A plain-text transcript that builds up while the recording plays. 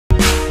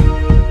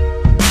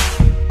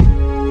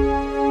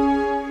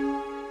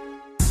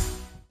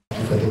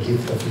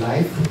gift of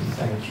life. We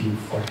thank you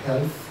for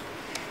health,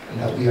 and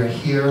that we are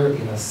here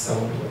with a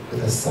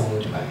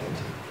sound mind.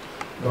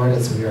 Lord,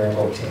 as we are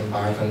about to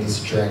embark on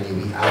this journey,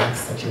 we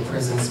ask that your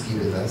presence be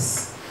with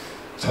us.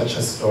 Touch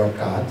us, Lord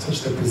God.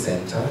 Touch the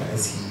presenter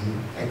as he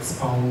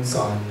expounds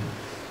on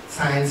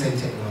science and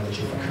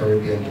technology for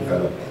Caribbean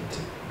development.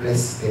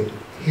 Bless the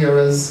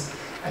hearers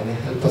and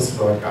help us,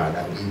 Lord God,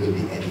 that we will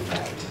be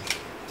edified.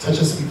 Touch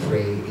us, we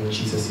pray, in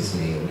Jesus'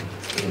 name.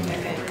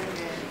 Amen.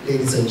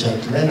 Ladies and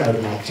gentlemen, I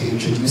would like to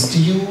introduce to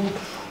you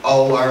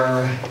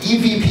our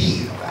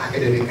EVP of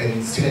Academic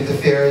and Student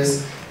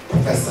Affairs,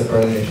 Professor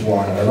Bernadette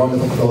Warner. A round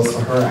of applause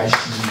for her as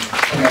she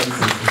commences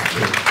this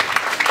talk.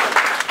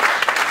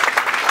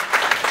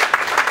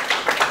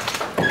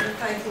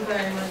 Thank you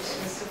very much,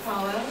 Mr.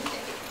 Powell.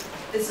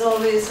 It's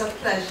always a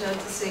pleasure to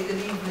say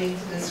good evening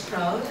to this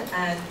crowd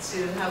and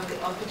to have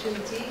the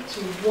opportunity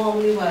to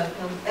warmly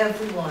welcome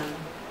everyone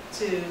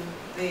to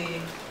the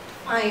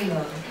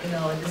final in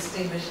our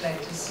Distinguished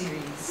Lecture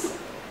Series.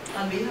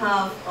 On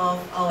behalf of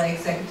our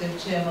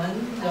Executive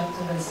Chairman,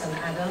 Dr. Wilson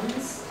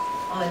Adams,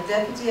 our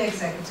Deputy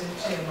Executive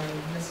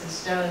Chairman,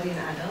 Mrs. Geraldine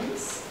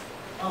Adams,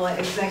 our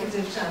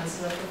Executive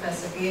Chancellor,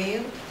 Professor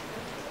Gale,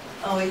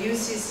 our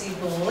UCC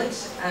board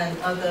and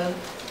other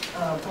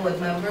board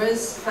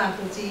members,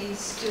 faculty,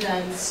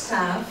 students,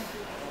 staff,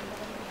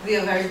 we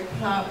are very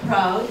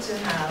proud to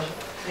have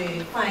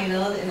the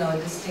final in our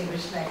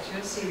Distinguished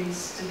Lecture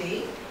Series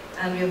today,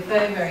 and we are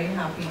very, very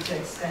happy to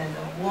extend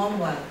a warm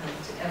welcome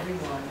to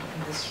everyone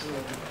in this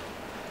room.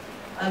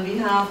 On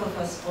behalf of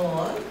us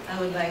all, I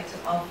would like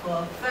to offer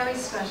a very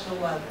special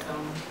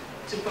welcome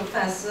to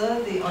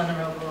Professor the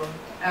Honorable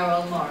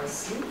Errol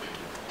Morrison,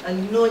 a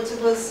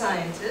notable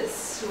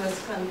scientist who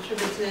has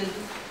contributed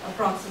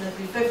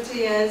approximately 50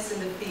 years in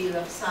the field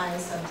of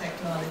science and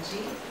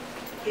technology.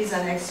 He's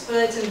an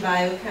expert in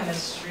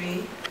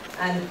biochemistry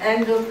and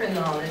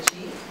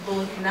endocrinology,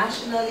 both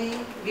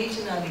nationally,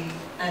 regionally,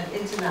 and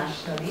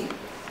internationally.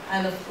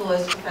 And of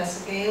course,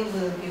 Professor Gale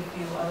will give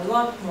you a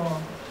lot more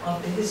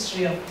of the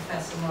history of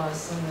Professor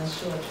Morrison in a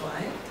short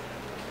while.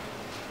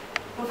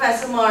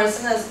 Professor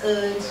Morrison has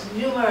earned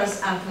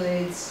numerous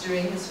accolades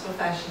during his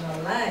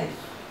professional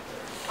life.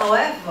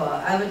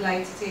 However, I would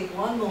like to take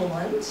one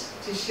moment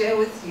to share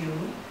with you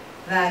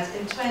that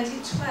in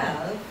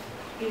 2012,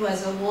 he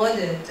was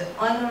awarded the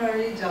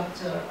Honorary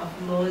Doctor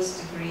of Laws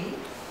degree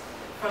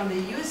from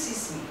the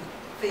UCC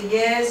for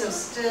years of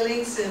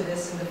sterling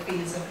service in the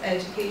fields of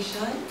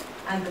education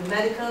and the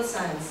medical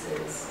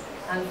sciences,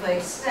 and for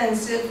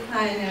extensive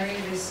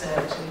pioneering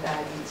research in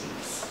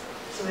diabetes.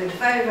 So we're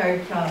very, very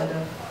proud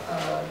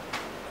of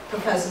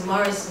Professor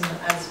Morrison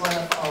as one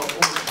of our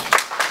own.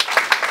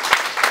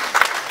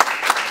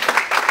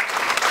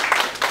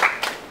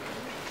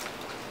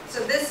 So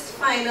this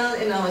final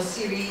in our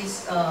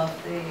series of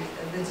the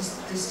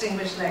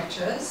Distinguished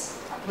Lectures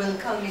will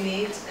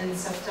culminate in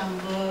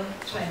September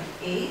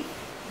 28th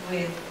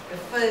with the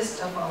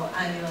first of our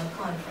annual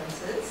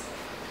conferences.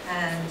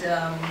 And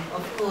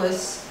of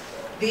course,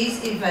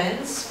 these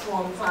events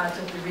form part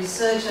of the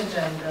research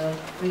agenda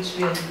which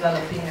we are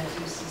developing at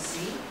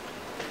UCC.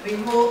 We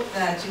hope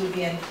that you'll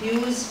be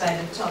enthused by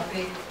the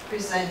topic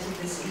presented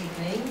this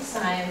evening,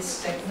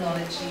 Science,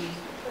 Technology,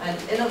 and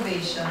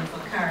Innovation for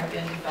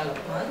Caribbean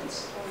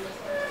Development.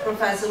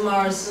 Professor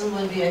Morrison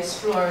will be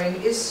exploring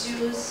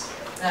issues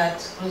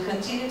that will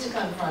continue to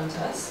confront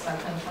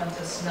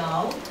us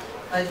now,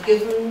 but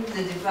given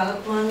the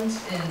development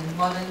in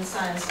modern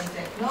science and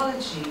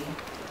technology,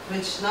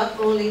 which not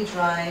only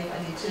drive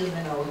and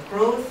determine our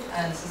growth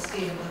and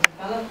sustainable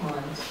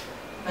development,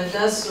 but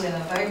does so in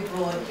a very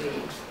broad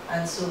way.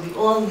 And so we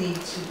all need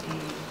to be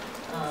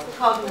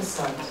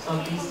cognizant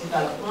of these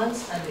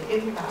developments and the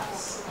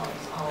impacts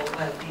of our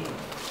well-being.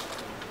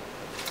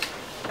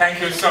 Thank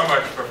you so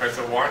much,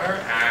 Professor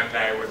Warner, and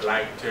I would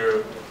like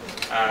to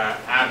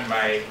add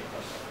my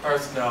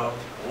personal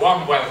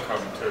warm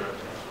welcome to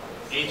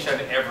each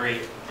and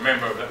every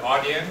member of the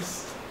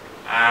audience,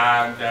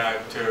 and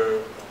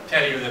to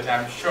tell you that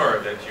I'm sure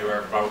that you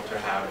are about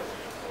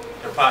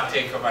to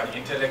partake of an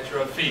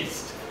intellectual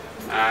feast,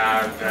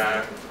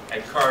 and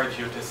encourage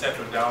you to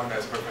settle down,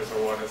 as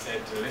Professor Warner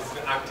said, to listen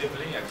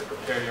actively and to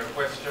prepare your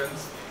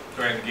questions,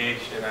 to engage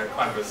in a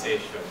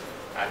conversation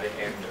at the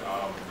end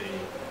of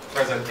the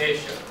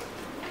presentation.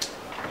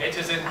 It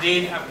is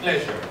indeed a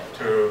pleasure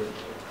to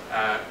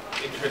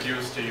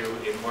introduce to you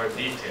in more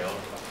detail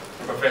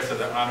Professor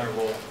the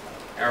Honorable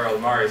Errol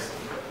Morrison,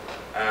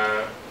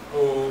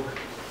 who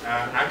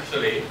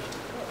actually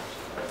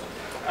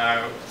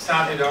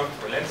started off,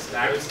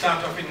 I will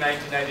start off in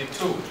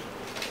 1992,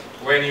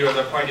 when he was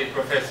appointed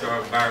Professor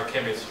of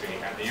Biochemistry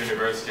at the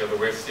University of the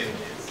West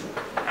Indies,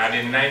 and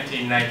in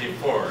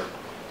 1994,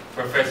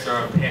 Professor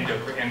of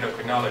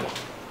Endocrinology.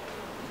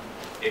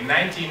 In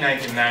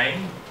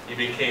 1999, he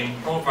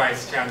became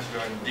Pro-Vice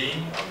Chancellor and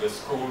Dean of the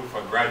School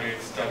for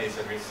Graduate Studies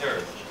and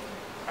Research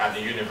at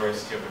the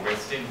University of the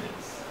West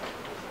Indies.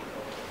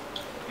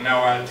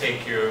 Now I'll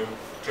take you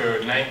to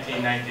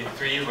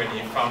 1993 when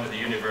he founded the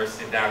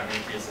University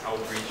Diabetes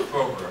Outreach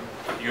Program.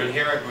 You'll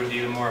hear a good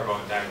deal more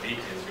about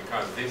diabetes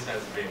because this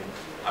has been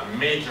a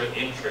major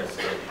interest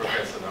of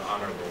Professor the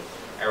Honorable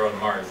Errol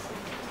Morrison.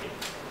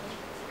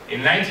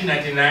 In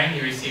 1999,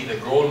 he received the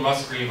Gold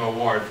Musgrave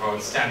Award for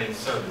Outstanding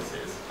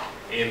Services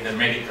in the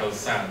Medical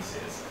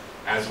Sciences,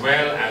 as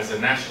well as the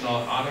National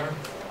Honor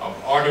of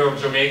Order of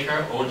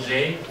Jamaica,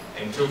 OJ,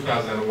 in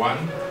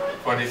 2001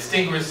 for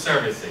distinguished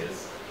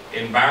services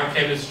in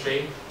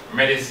biochemistry,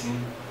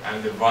 medicine,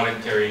 and the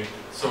voluntary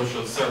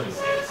social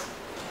services.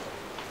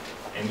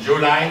 In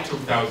July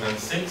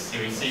 2006,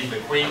 he received the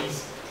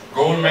Queen's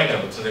Gold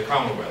Medal to the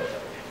Commonwealth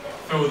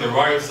through the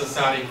Royal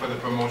Society for the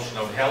Promotion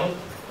of Health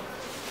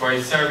for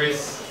his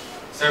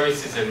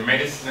services in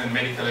medicine and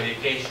medical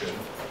education.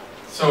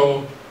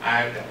 So,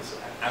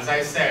 as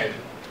I said,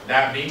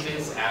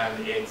 diabetes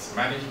and its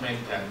management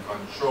and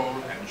control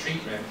and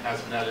treatment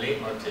has been a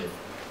leitmotif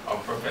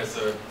of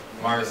Professor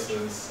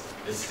Morrison's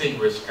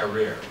distinguished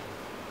career.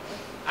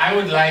 I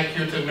would like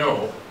you to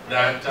know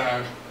that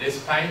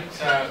despite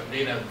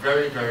being a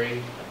very,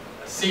 very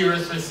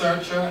serious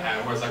researcher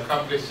and has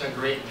accomplished a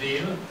great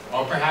deal,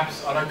 or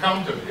perhaps on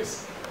account of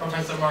this,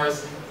 Professor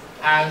Morrison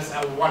has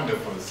a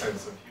wonderful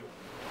sense of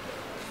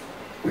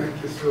humor.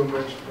 Thank you so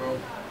much, Prof.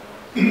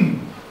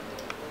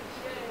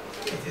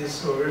 It is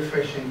so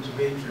refreshing to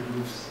be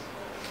introduced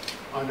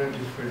on a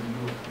different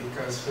note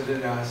because for the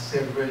last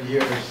several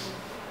years,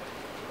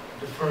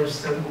 the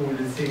first and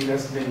only thing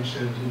that's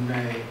mentioned in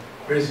my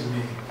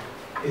resume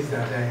is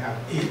that I have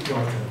 8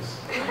 daughters.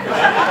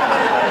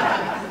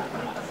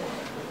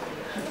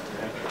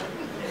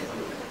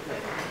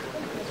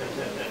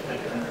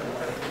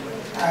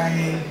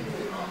 I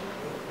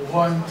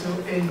want to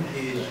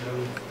engage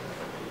you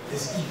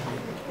this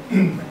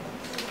evening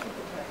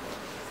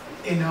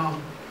in a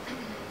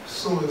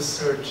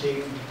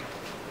soul-searching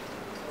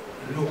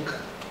look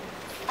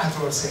at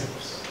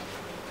ourselves,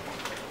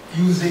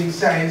 using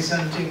science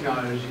and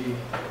technology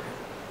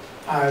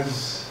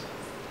as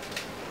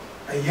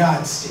a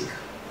yardstick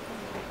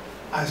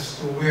as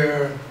to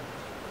where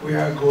we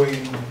are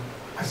going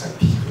as a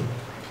people.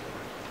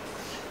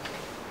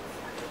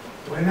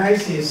 When I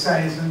say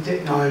science and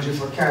technology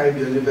for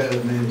Caribbean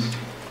development,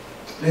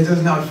 let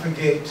us not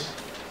forget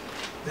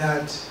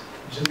that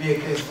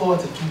Jamaica is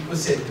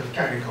 42% of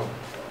CARICOM,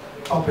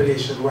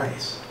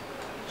 population-wise.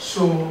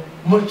 So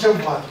much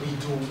of what we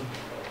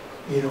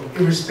do,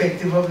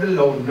 irrespective of the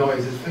loud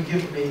noises,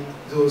 forgive me,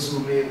 those who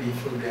may be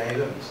from the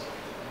islands,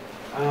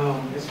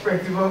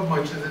 irrespective of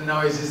much of the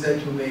noises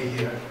that you may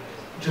hear,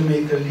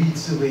 Jamaica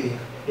leads the way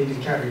in the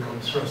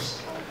CARICOM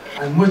thrust.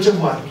 And much of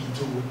what we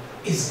do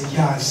is the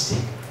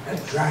yardstick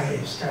that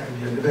drives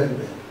Caribbean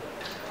development.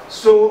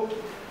 So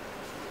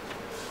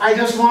I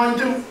just want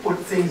to put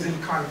things in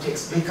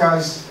context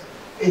because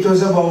it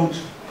was about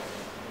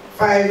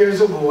 5 years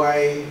ago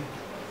I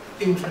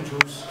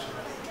introduced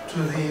to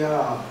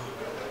the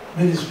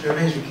Ministry of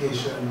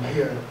Education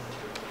here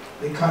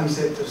the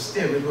concept of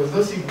STEM. It was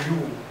nothing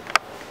new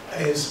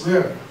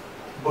elsewhere,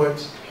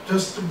 but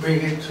just to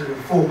bring it to the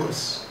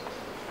focus.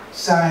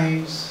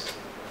 Science,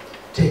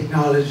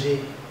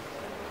 technology,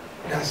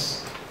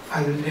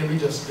 and let me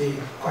just be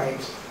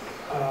quite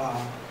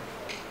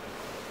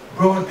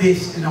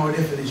broad-based in our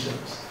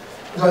definitions.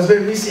 Because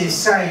when we say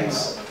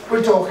science,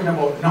 we're talking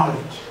about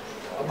knowledge,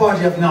 a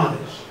body of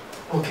knowledge,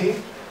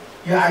 okay?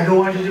 Yeah, I don't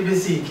want you to be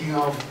thinking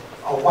of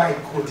a white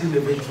coat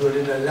individual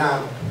in a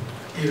lab,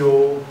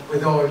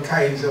 with all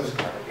kinds of,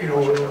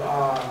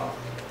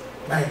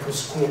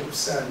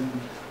 microscopes and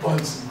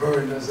Bunsen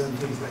burners and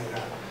things like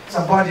that. It's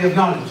a body of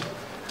knowledge.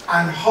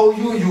 And how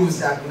you use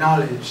that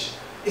knowledge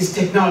is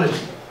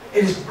technology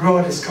in its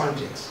broadest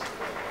context.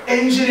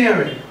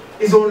 Engineering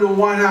is only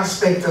one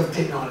aspect of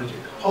technology,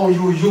 how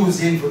you use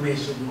the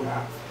information you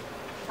have.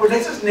 But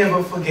let us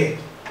never forget,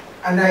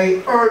 and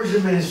I urge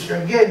the ministry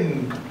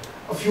again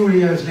a few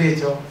years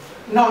later,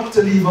 not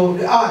to leave out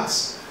the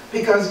arts,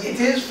 because it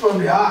is from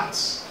the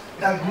arts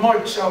that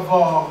much of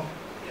our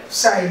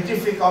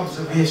scientific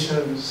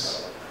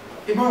observations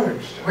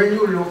emerged. When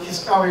you look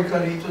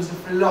historically, it was the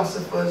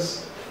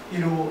philosophers,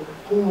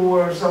 who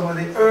were some of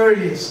the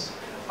earliest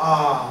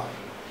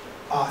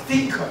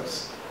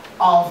thinkers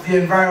of the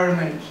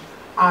environment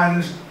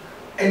and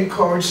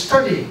encouraged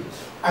study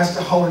as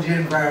to how the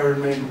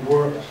environment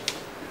worked.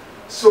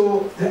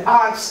 So the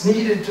arts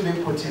needed to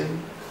be put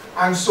in,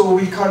 and so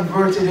we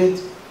converted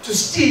it to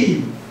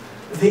STEAM.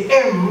 The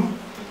M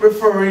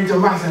referring to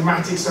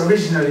mathematics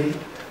originally,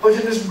 but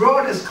in its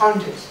broadest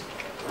context,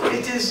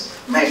 it is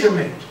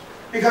measurement.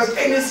 Because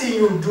anything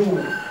you do,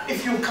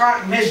 if you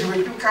can't measure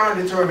it, you can't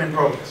determine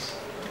progress.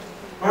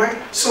 Right?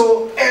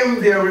 So M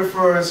there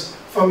refers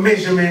for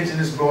measurement in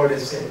its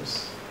broadest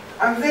sense.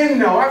 And then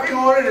now, having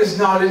all of this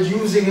knowledge,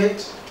 using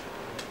it,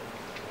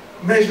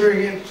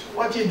 measuring it,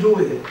 what do you do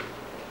with it?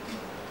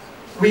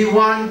 We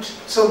want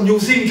some new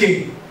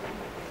thinking.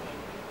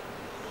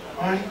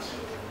 Right?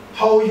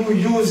 How you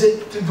use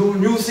it to do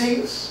new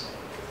things,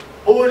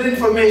 old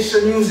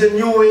information used in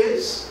new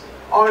ways,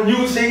 or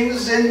new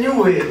things in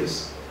new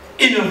ways.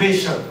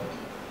 Innovation.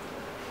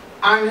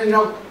 And in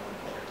a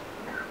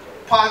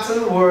part of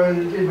the world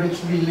in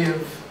which we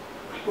live,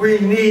 we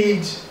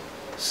need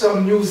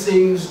some new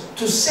things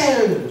to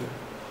sell.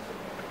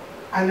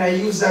 And I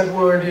use that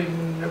word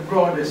in the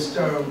broadest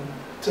term,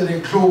 to the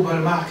global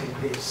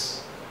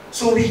marketplace.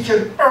 So we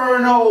can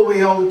earn our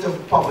way out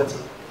of poverty.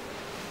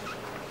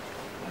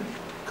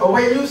 Because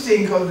when you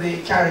think of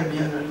the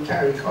Caribbean and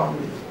CARICOM,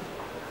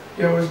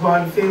 there was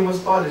one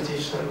famous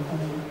politician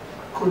who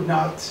could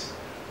not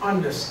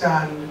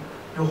understand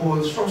the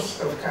whole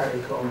thrust of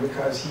CARICOM,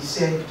 because he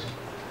said,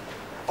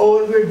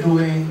 all we're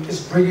doing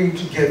is bringing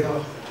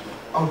together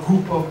a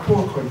group of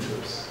poor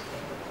countries.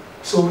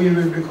 So we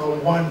will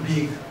become one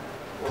big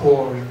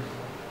poor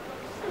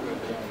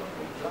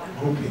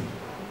grouping.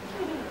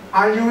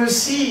 And you will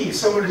see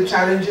some of the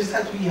challenges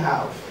that we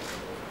have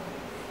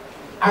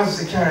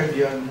as the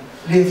Caribbean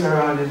later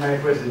on in my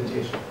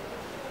presentation.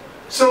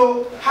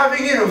 So,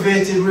 having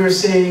innovated, we're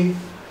saying,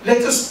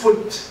 let us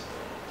put,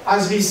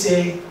 as we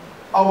say,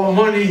 our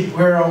money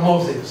where our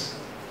mouth is.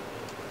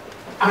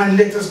 And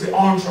let us be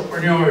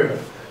entrepreneurial,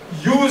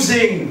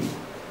 using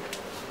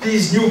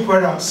these new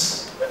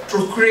products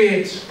to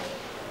create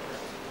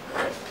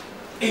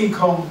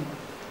income,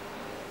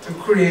 to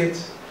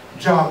create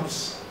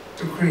jobs,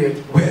 to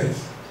create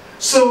wealth.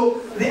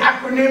 So the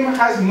acronym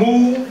has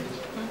moved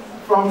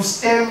from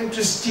STEM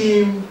to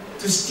STEAM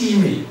to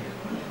STEAMY.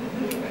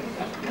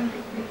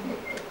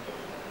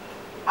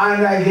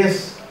 And I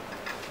guess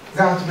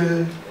that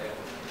will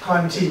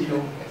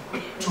continue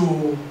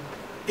to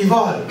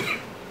evolve.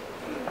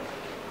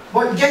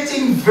 But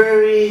getting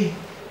very,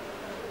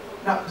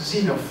 not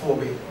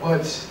xenophobic,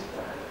 but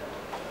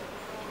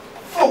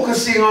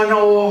focusing on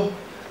our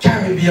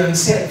Caribbean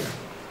self,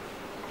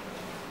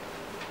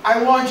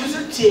 I want you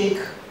to take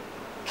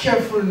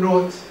careful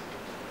note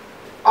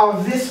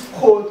of this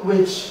quote,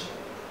 which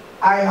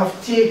I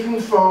have taken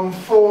from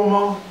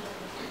former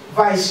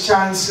Vice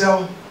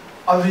Chancellor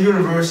of the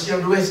University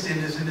of the West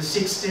Indies in the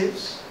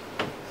 60s,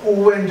 who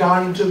went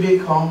on to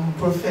become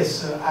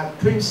professor at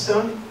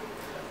Princeton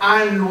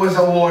and was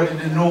awarded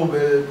the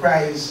Nobel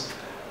Prize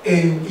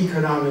in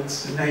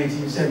Economics in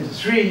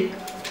 1973.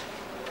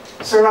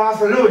 Sir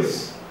Arthur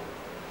Lewis,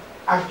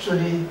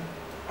 actually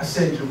a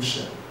St.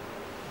 Lucian.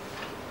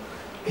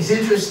 It's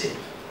interesting,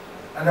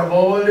 and of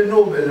all the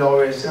Nobel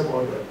laureates,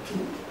 about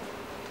two,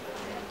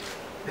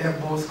 they have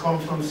both come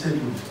from St.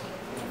 Lucia.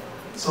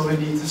 So we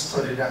need to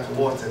study that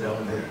water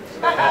down there.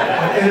 But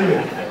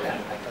anyway,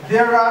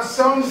 there are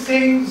some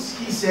things,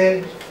 he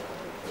said,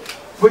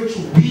 which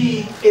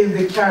we in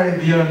the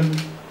Caribbean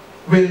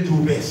will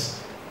do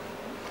best.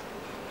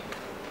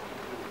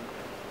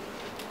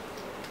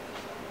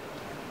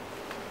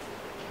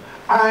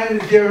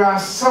 And there are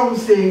some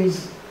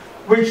things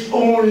which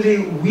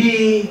only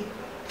we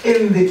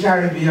in the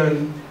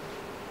Caribbean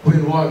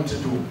will want to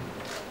do.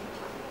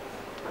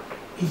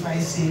 If I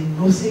say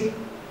nothing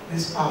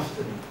this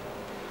afternoon,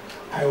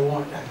 I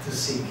want that to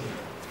sink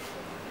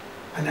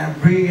in. And I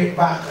bring it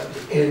back at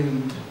the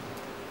end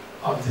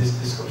of this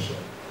discussion.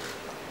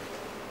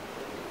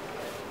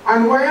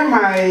 And why am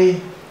I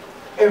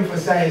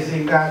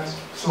emphasizing that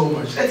so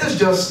much? Let us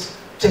just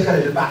take a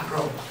little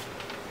background.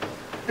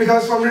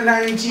 Because from the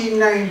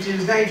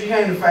 1990s,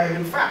 1995,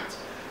 in fact,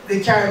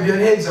 the Caribbean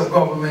heads of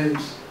government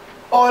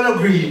all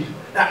agreed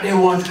that they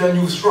wanted a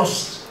new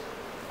thrust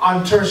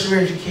on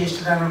tertiary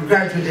education and on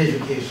graduate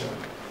education.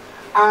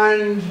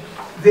 And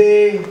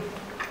they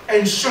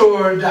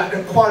ensured that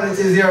the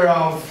quality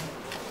thereof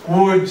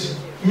would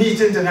meet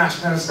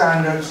international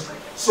standards,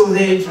 so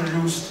they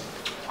introduced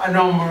a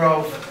number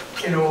of,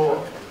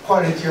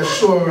 quality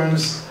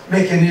assurance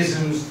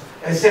mechanisms,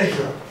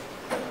 etc.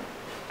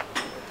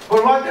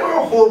 But what they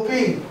were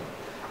hoping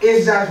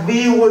is that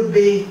we would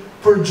be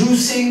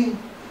producing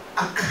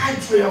a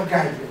cadre of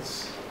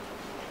graduates,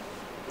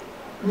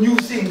 new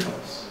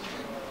thinkers,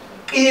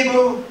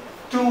 able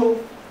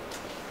to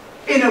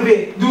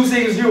innovate, do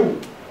things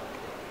new,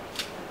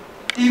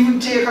 even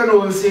take an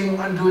old thing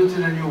and do it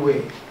in a new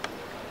way,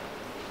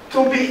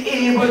 to be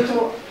able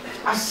to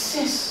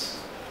assess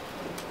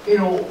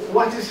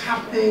what is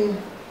happening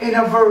in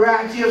a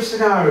variety of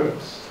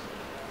scenarios,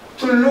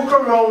 to look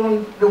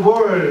around the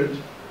world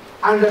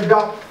and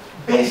adopt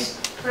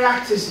best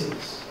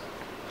practices.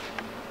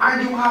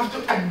 And you have to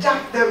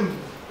adapt them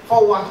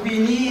for what we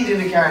need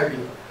in the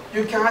Caribbean.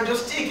 You can't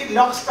just take it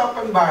lock, stock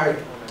and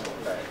barrel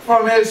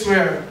from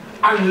elsewhere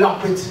and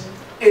lock it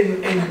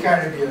in the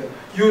Caribbean.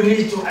 You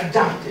need to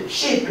adapt it,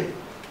 shape it,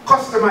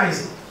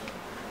 customize it.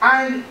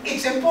 And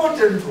it's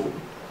important too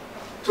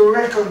to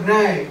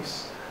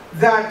recognize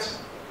that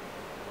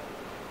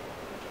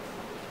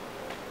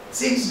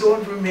things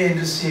don't remain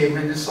the same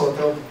in the sort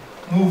of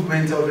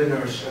movement of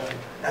inertia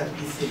that we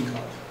think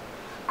of.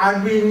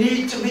 And we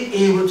need to be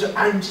able to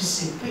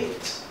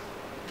anticipate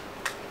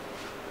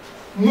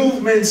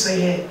movements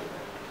ahead,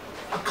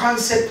 a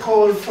concept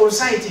called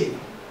foresighting,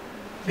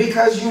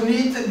 because you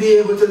need to be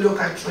able to look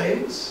at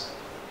trends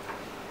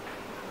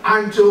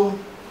and to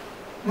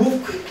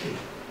move quickly.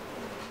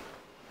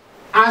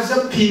 As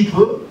a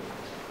people,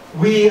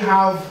 we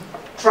have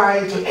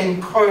tried to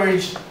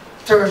encourage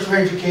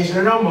tertiary education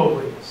in a number of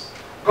ways.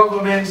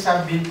 Governments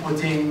have been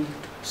putting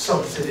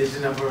subsidies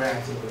in a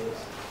variety of ways,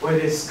 whether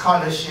it's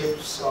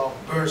scholarships or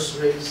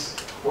bursaries,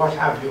 what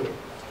have you.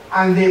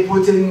 And they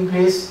put in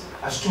place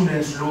a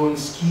student's loan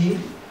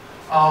scheme,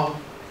 a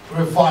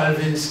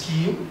revolving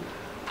scheme,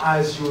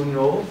 as you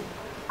know.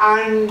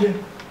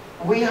 And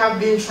we have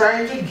been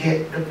trying to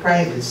get the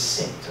private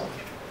sector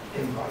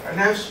involved. And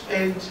I've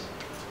spent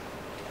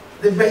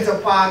the better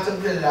part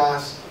of the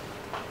last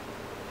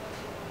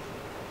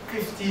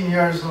 15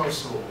 years or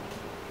so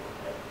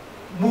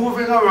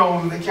moving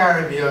around the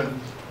Caribbean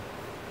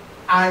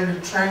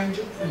and trying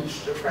to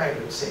preach the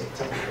private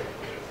sector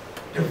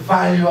the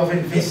value of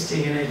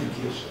investing in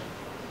education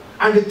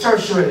and the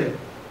tertiary level.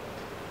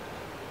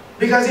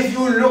 Because if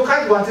you look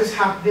at what is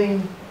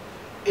happening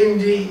in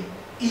the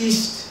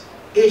East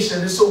Asia,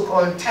 the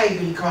so-called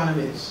tiger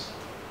economies,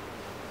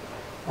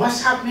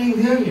 what's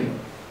happening there, you know,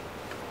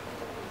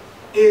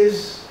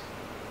 is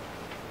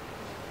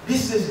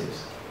businesses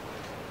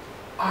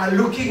are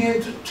looking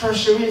into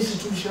tertiary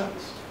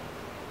institutions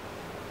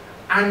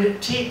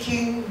and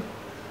taking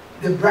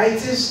the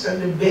brightest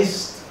and the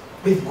best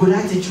with good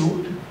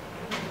attitude,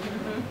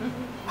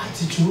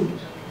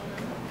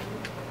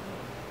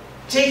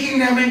 taking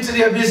them into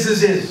their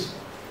businesses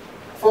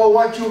for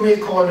what you may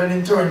call an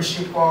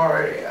internship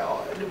or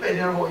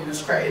depending on how you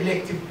describe,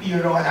 elective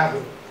period or what have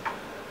you.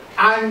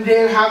 And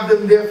they'll have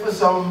them there for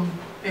some,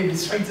 maybe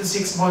 3 to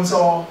 6 months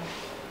or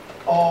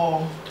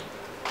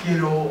you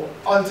know,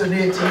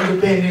 alternating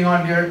depending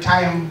on their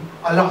time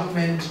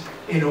allotment,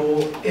 you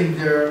know, in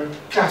their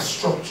class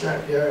structure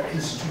at their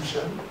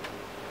institution.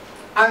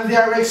 And they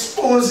are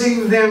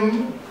exposing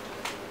them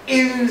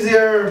in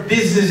their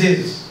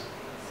businesses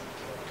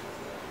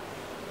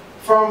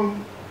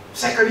from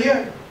second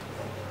year,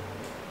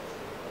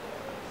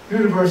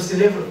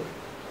 university level.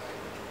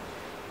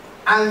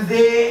 And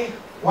they,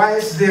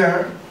 whilst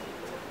there,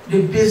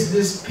 the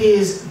business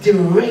pays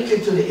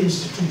directly to the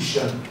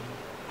institution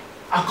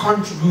a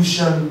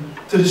contribution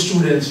to the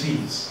students'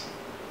 fees.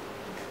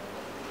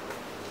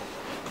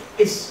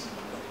 It's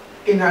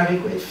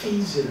inadequate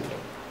fees, you know,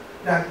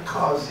 that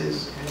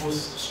causes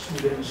most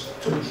students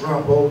to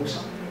drop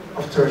out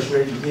of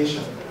tertiary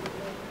education.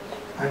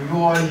 And you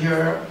all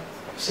here,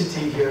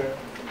 sitting here,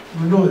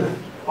 you know that.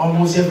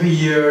 Almost every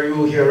year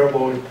you hear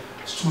about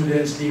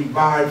students being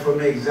barred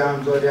from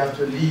exams or they have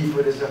to leave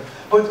for this.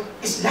 But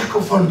it's lack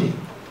of funding.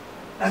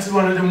 That's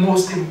one of the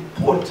most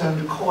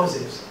important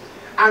causes.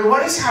 And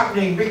what is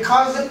happening,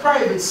 because the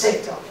private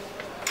sector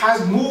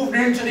has moved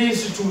into the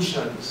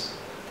institutions,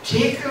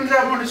 taken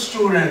them on the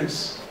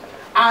students,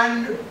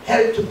 and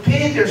helped to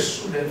pay their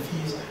student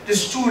fees, the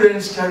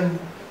students can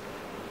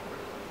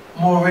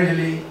more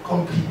readily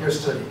complete their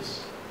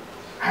studies.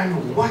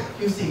 And what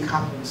do you think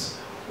happens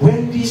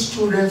when these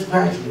students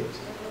graduate?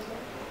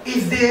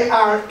 If they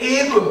are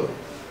able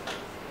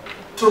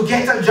to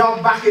get a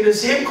job back in the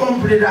same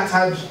company that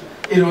has,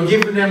 you know,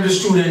 given them the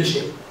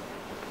studentship,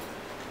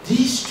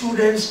 these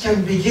students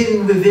can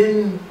begin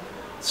within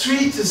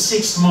 3 to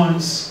 6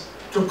 months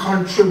to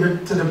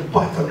contribute to the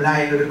bottom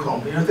line of the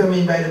company. You know what I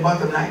mean by the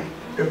bottom line?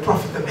 The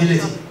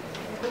profitability.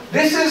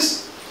 This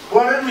is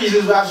one of the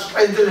reasons why I've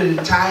spent a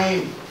little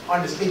time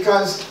on this,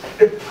 because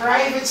the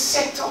private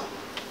sector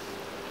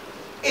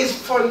is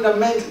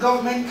fundamental.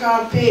 Government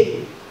can't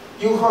pay.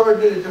 You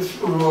heard the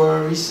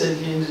furor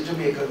recently in the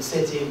Jamaican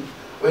setting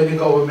where the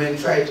government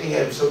tried to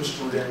help some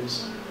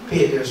students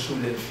pay their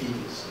student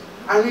fees.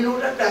 And we know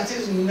that that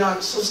is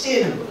not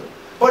sustainable.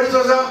 But it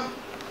was a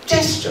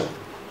gesture.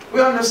 We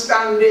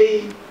understand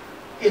the,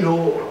 you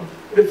know,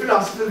 the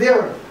philosophy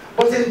there.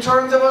 But in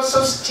terms of a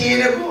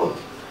sustainable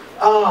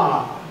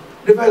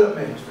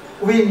development,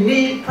 we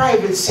need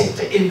private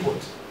sector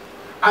input.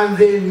 And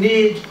they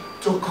need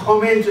to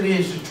come into the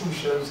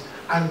institutions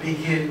and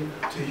begin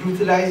to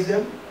utilize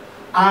them.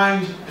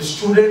 And the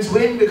students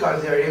win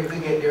because they're able to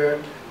get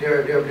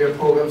their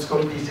programs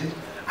completed.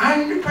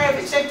 And the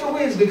private sector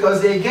wins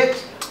because they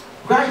get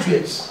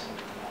graduates,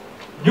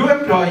 new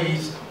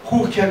employees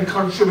who can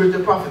contribute to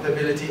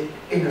profitability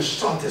in the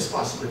shortest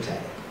possible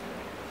time.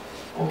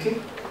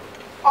 Okay?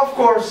 Of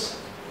course,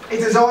 it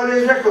is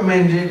always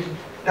recommended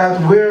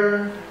that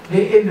where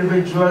the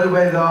individual,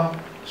 whether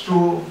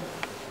through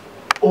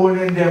own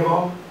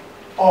endeavor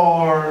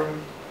or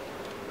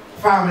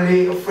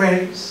family or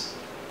friends,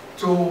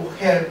 to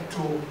help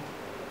to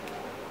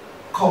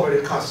cover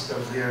the cost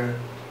of their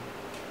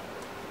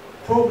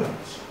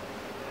programs.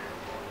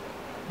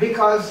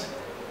 Because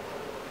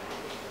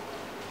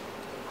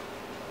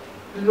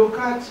look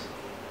at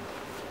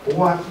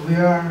what we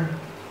are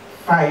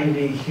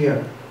finding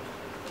here.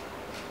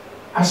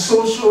 A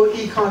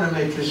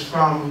socio-econometrist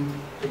from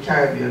the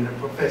Caribbean,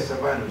 Professor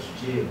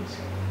James,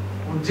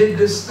 who did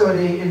this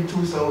study in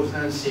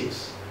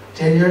 2006,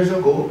 10 years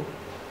ago.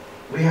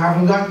 We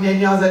haven't gotten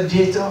any other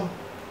data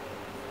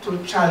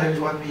to challenge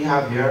what we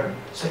have here.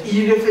 So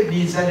even if it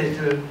needs a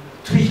little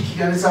tweaking,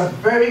 and it's a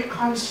very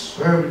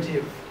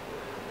conservative,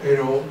 you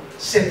know,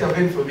 set of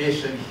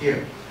information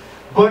here.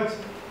 But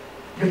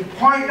the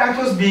point that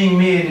was being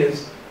made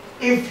is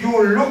if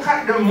you look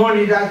at the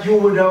money that you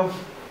would have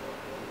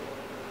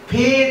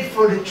paid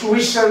for the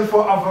tuition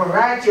for a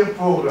variety of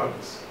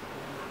programs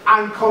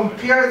and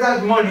compare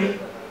that money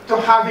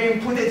to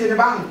having put it in the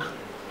bank.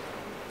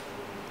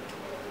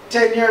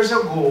 10 years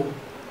ago,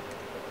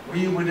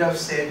 we would have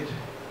said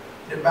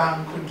the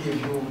bank could give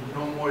you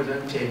no more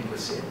than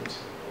 10%.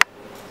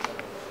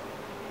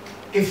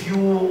 If you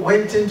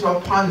went into a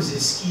Ponzi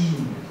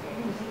scheme,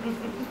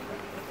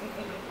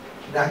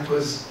 that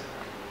was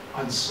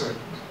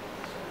uncertain.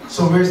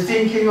 So we're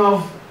thinking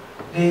of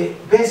the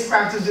best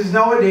practices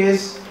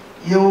nowadays.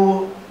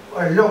 You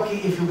are lucky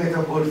if you get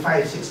a good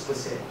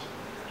 5–6%.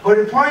 But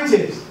the point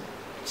is,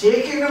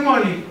 taking the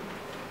money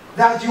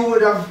that you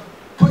would have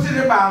put in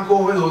the bank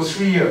over those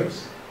 3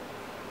 years,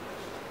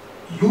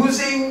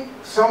 using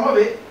some of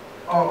it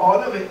or all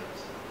of it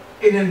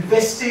in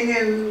investing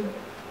in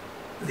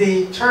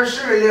the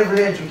tertiary level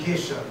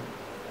education,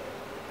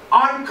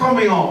 on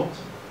coming out,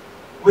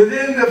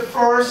 within the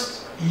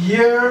first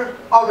year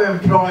of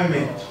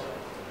employment,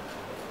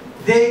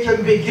 they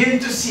can begin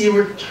to see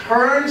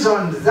returns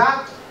on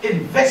that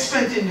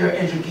investment in their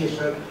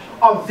education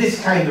of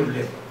this kind of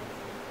level.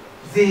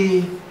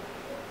 The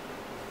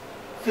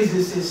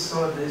physicists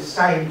or the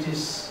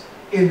scientists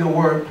in the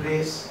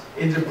workplace,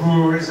 in the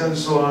breweries and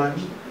so on,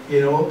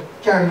 you know,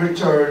 can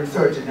return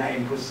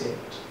 39%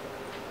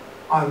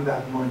 on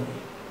that money.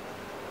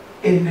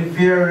 In the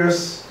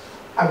various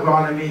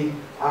agronomy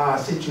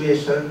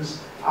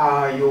situations,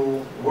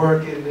 you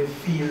work in the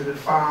field of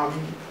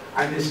farming,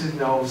 and this is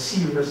now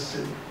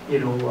serious, you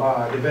know,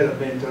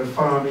 developmental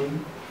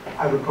farming,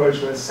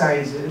 agricultural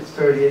sciences,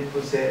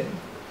 38%,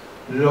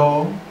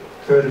 law,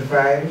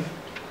 35%,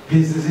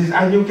 businesses,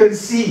 and you can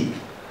see,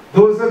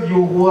 those of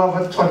you who have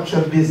a touch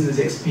of business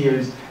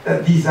experience,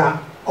 that these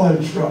are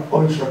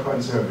ultra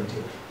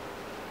conservative.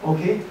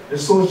 Okay? The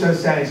social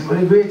sciences, but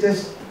the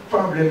greatest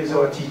problem is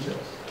our teachers.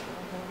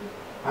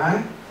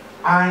 Right?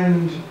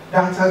 And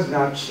that has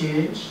not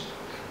changed,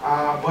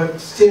 but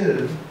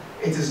still,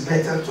 it is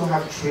better to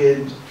have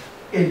trained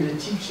in the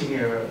teaching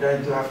area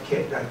than to have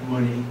kept that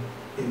money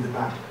in the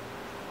bank.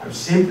 I'm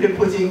simply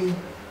putting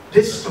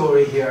this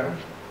story here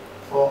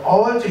for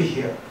all to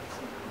hear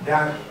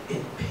that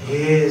it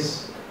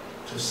pays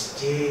to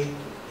stay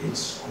in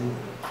school.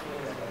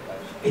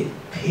 It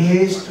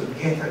pays to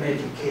get an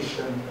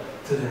education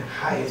to the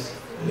highest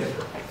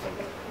level.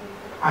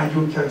 And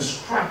you can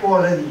scrap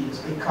all of these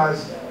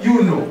because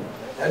you know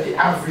that the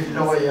average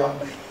lawyer,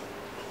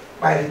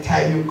 by the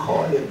time you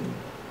call him,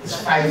 is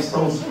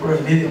 5,000 per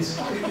minute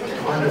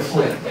on the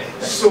phone.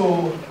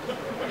 So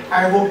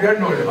I hope they're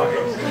not about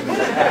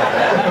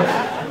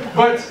it.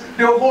 But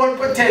the whole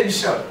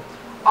potential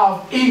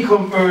of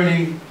income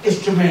earning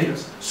is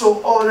tremendous.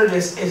 So all of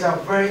this is a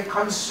very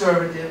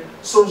conservative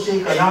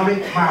socio-economic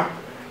map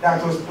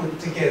that was put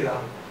together.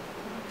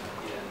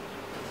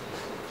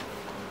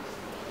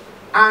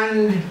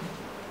 And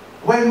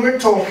when we're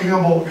talking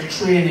about the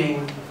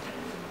training,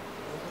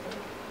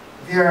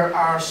 there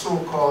are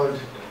so-called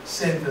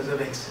centers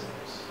of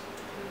excellence.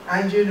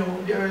 And you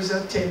know, there is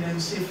a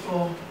tendency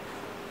for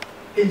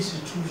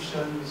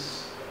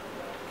institutions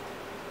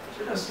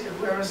to just say,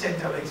 we're a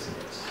center of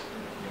excellence.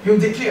 You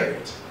declare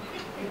it.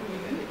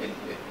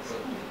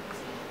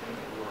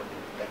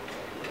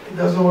 It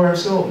doesn't work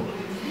so.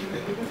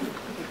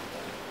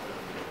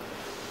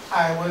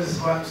 I was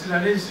once in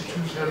an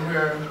institution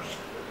where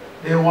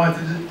they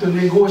wanted to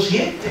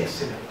negotiate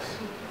excellence.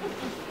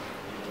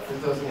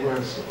 It doesn't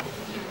work so.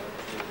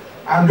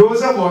 And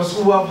those of us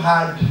who have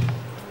had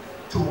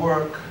to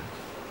work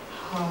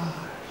hard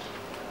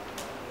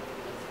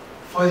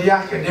for the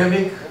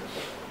academic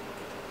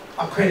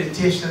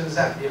accreditations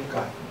that they've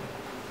gotten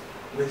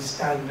will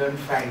stand and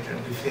fight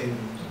and defend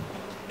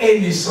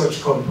any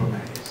such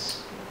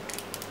compromise.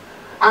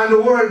 And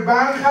the World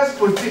Bank has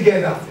put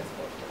together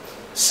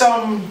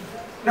some,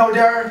 now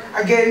there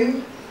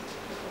again,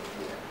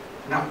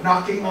 not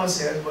knocking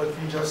ourselves, but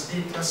we just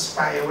need to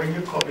aspire when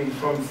you're coming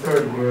from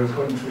third world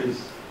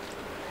countries.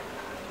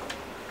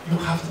 You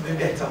have to be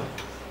better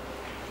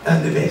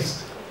than the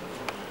best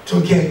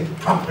to get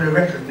properly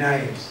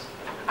recognized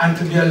and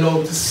to be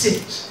allowed to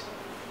sit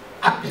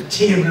at the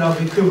table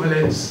of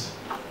equivalence,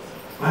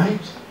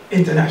 right?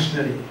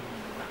 Internationally.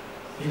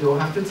 You don't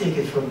have to take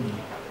it from me.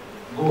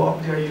 Go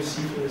up there, you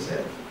see for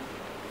yourself.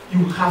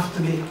 You have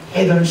to be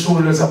head and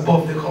shoulders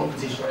above the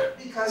competition.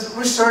 Because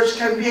research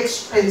can be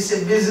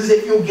expensive business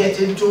if you get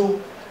into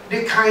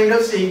the kind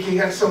of thinking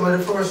that some of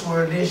the first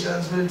world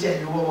nations will tell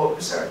you about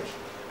research.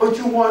 But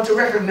you want to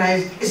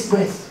recognize its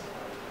breadth.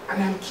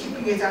 And I'm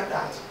keeping it at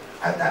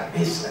that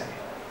baseline.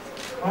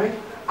 Right?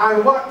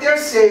 And what they're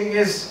saying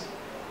is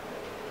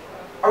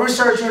a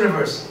research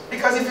university.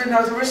 Because if you're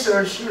not a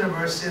research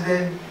university,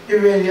 then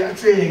you're really a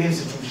training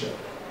institution.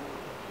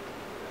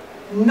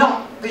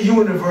 Not the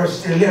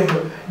university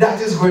level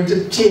that is going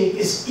to take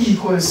its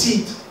equal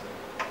seat.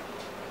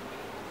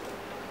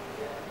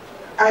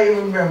 I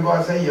remember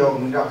as a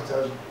young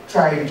doctor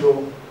trying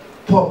to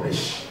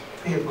publish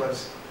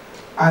papers,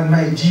 and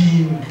my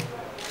dean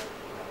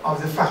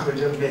of the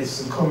Faculty of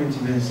Medicine coming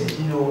to me and said,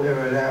 you know,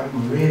 Errol,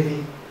 I'm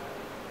really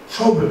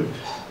troubled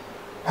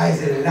by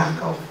the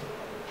lack of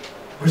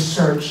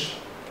research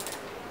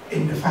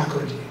in the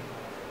faculty.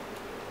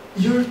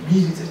 You're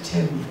needed to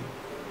tell me,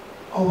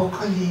 our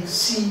colleagues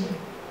see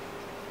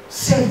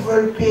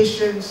several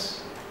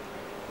patients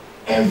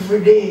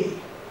every day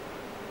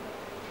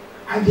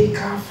and they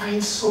can't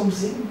find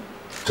something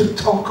to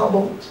talk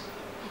about,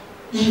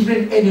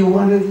 even in any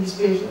one of these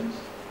patients.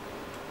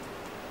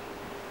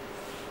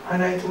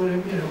 And I told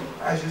him, you know,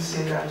 as you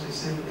say that,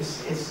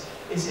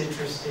 it's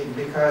interesting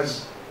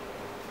because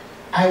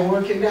I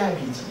work in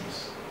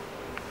diabetes.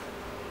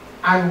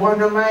 And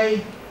one of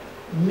my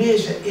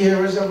major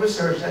areas of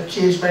research that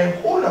changed my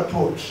whole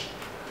approach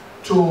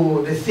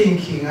to the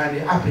thinking and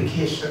the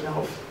application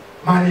of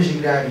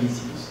managing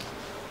diabetes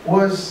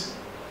was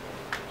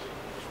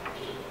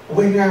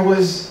when I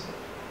was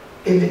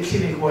in the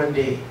clinic one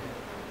day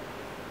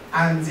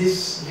and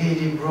this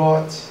lady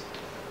brought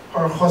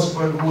her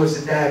husband, who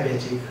was a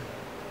diabetic,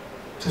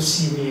 to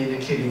see me in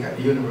the clinic at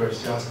the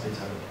university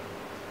hospital.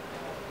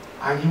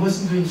 And he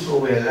wasn't doing so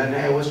well, and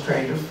I was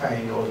trying to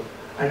find out.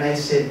 And I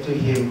said to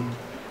him,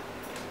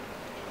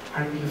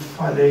 are you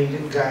following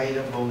the guide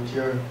about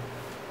your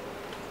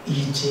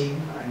eating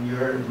and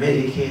your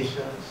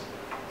medications?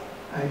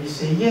 And he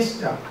said, yes,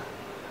 doc.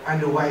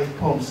 And the wife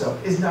pumps up,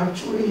 it's not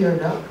true here,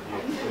 doc.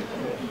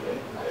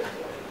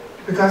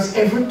 Because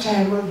every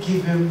time I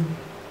give him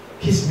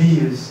his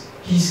meals,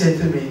 he said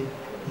to me,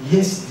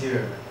 yes,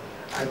 dear,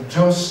 I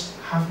just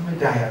have my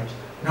diet.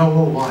 Now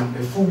I want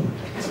the food.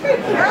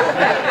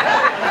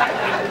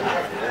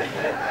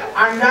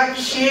 And that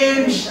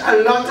changed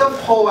a lot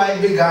of how I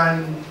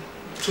began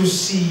to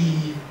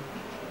see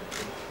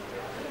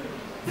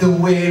the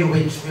way in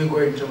which we're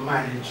going to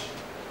manage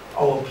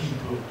our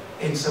people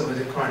in some of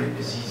the chronic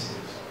diseases.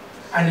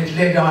 And it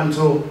led on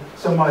to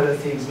some other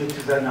things, which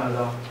is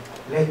another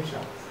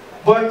lecture.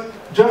 But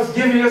just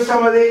giving you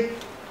some of the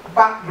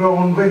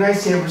background when I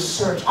say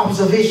research,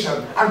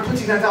 observation, and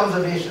putting that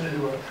observation in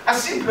the world.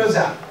 As simple as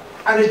that.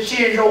 And it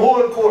changed the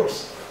whole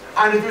course.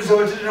 And it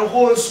resulted in a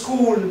whole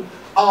school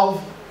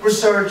of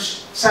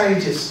research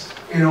scientists,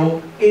 you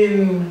know,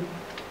 in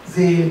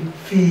the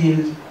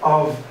field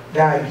of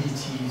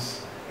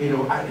diabetes, you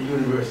know, at the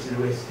University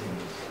of West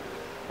Indies.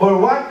 But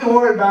what the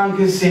World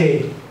Bank is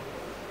saying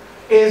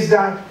is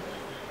that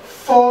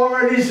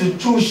for an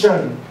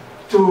institution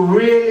to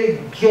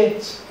really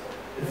get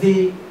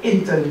the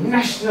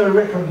international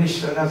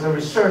recognition as a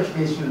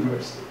research-based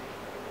university,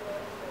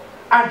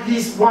 at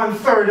least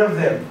 1/3 of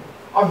them,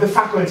 of the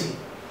faculty,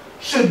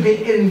 should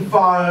be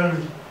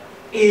involved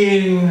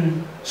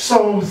in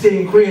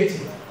something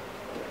creative.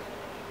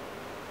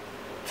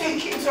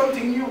 Thinking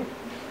something new.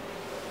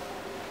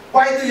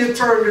 Why do you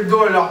turn the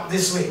door lock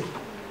this way?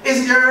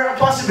 Is there a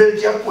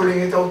possibility of pulling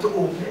it out to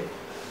open it?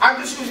 I'm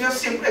just using a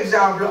simple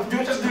example of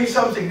just doing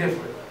something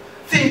different.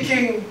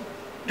 Thinking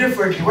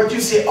differently, what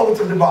you say, out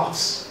of the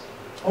box.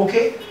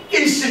 Okay?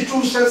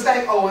 Institutions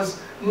like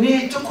ours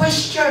need to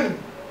question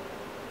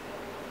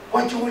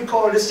what you would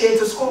call the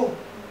status quo.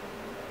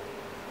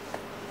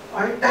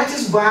 Right? That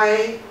is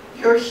why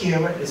you're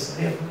here at this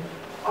level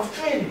of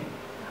training.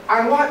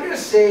 And what you're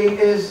saying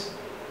is,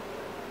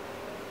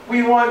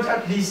 we want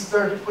at least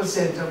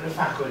 30% of the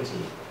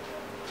faculty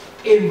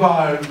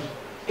involved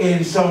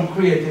in some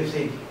creative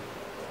thinking.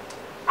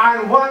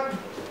 And what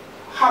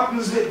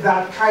happens with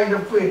that kind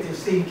of creative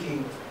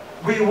thinking,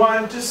 we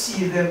want to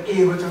see them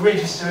able to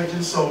register it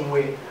in some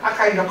way, a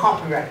kind of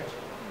copyright.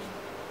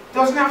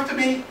 Doesn't have to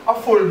be a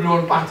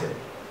full-blown patent,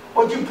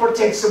 but you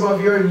protect some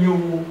of your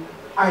new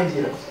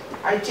ideas.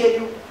 I tell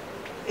you,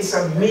 it's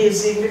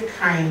amazing the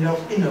kind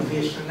of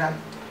innovation that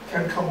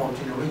can come out.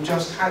 You know, we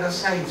just had a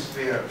science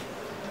fair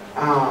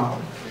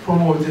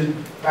promoted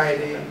by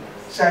the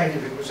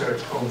Scientific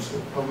Research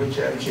Council, of which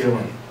I'm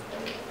chairman.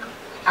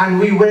 And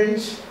we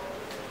went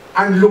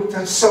and looked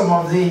at some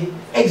of the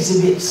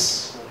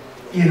exhibits,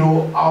 you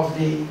know, of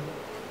the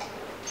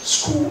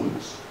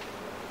schools.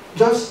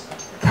 Just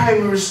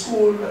primary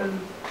school, and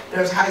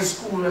there's high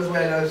school as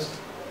well as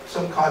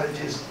some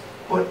colleges.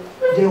 But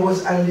there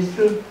was a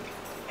little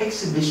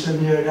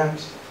exhibition there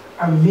that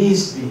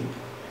amazed me.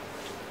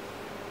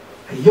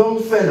 A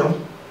young fellow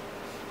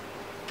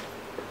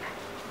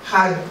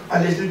had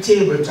a little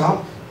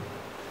tabletop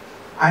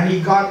and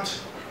he got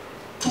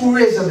 2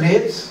 razor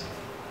blades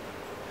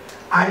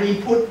and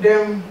he put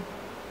them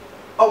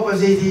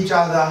opposite each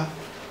other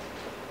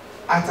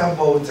at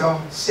about a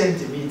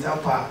centimeter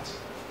apart.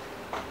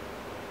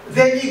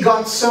 Then he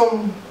got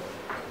some,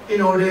 you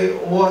know, the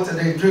water,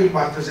 the drink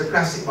bottles, the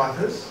plastic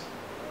bottles,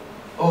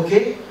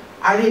 okay?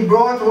 And he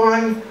brought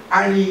one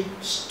and he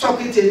stuck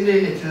it in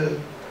the little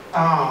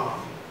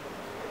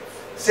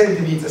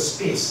centimeter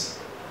space.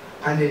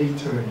 And then he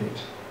turned it.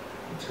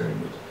 He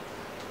turned it.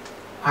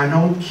 And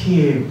out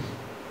came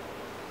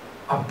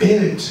a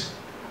belt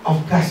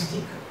of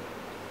plastic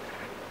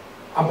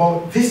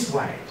about this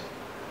wide.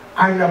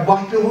 And the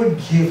bottle would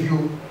give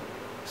you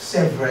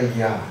several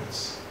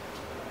yards.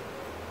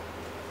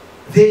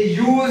 They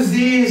use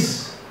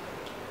these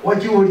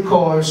what you would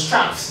call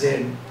straps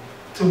then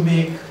to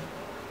make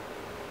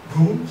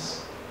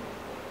brooms,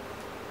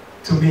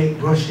 to make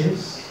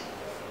brushes,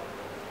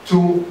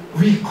 to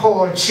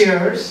record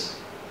chairs,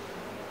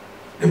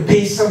 the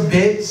base of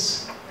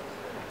beds.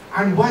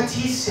 And what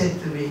he said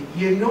to me,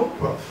 you know,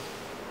 Prof,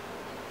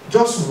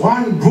 just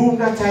one broom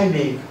that I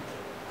make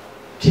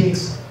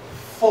takes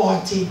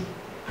 40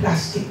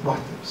 plastic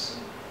bottles.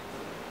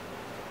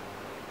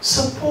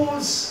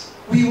 Suppose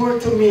we were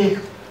to make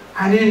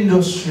an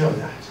industry of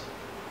that.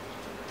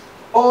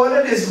 All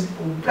of this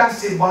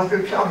plastic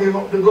bottle clogging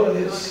up the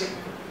gullies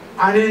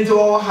and into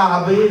our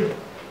harbour here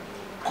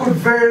could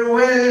very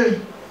well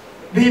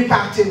be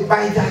impacted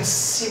by that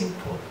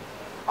simple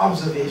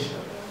observation.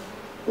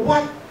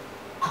 What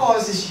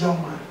caused this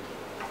young man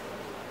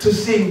to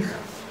think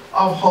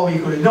of how he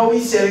could? Now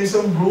he's selling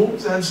some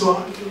brooms and so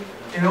on,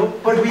 you know,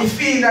 but we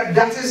feel that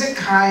that is a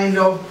kind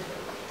of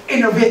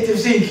innovative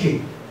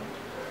thinking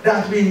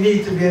that we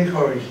need to be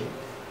encouraging.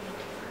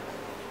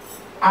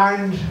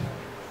 And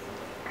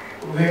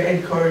we're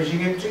encouraging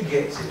him to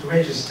get it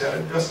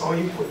registered, just how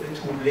you put the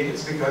two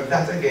blades, because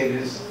that again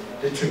is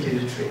the trick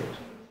in the trade.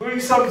 Doing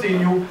something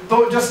new,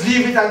 don't just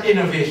leave it at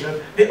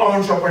innovation, be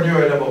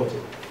entrepreneurial about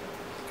it.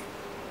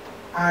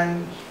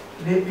 And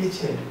let me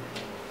tell you,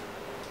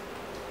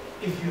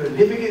 if you're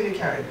living in the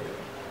Caribbean,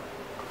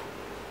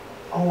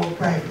 our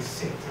private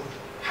sector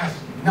has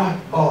not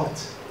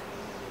bought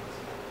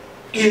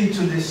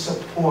into the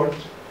support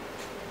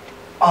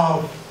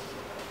of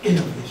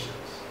innovations.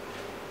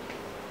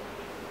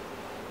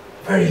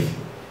 Very few.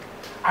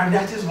 And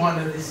that is one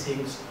of the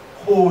things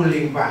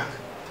holding back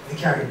the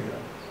Caribbean.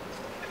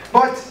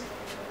 But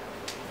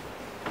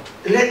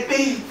let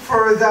me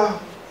further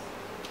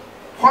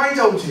point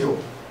out to you,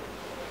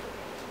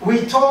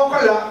 we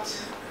talk a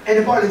lot, and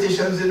the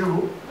politicians in the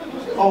room,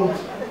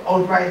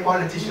 outright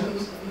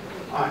politicians,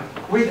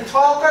 we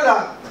talk a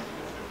lot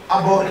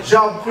about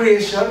job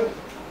creation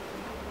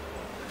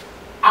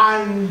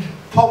and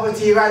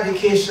poverty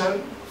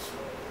eradication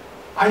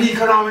and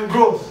economic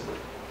growth.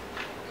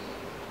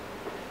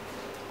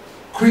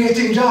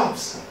 Creating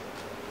jobs.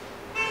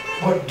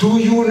 But do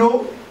you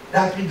know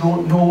that we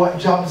don't know what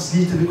jobs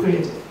need to be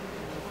created?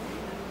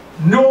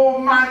 No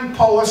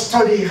manpower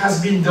study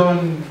has been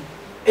done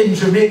in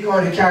Jamaica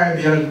or the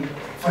Caribbean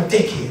for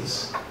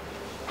decades.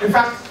 In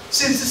fact,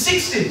 since the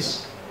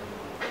 60s.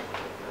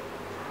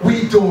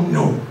 We don't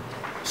know.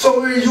 So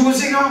we're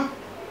using a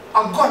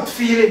gut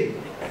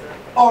feeling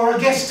or a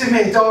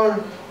guesstimate or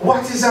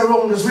what is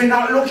around us. We're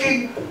not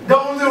looking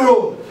down the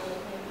road.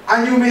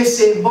 And you may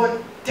say,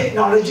 but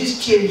technology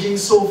is changing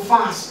so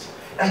fast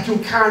that you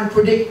can't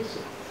predict.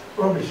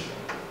 Rubbish.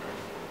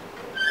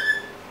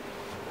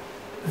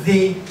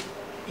 The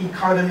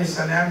economists,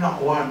 and I'm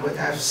not one, but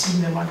I've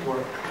seen them at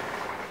work,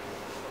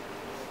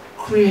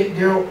 create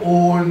their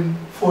own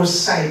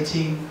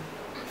foresighting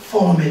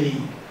formulae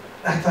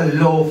that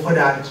allow for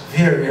that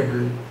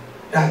variable,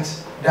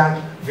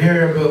 that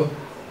variable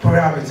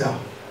parameter,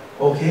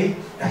 okay,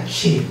 that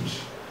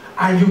change.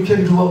 And you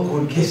can do a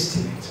good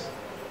guesstimate.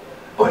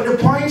 But the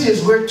point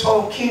is, we're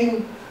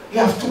talking, you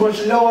have too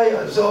much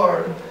lawyers,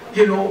 or,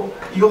 you know,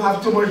 you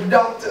have too much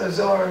doctors,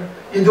 or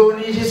you don't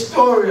need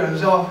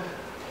historians, or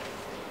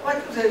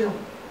what do they know?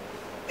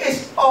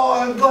 It's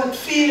all gut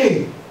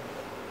feeling.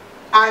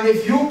 And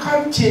if you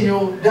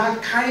continue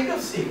that kind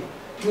of thing,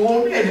 you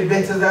won't be any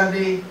better than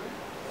the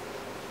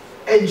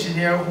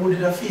engineer who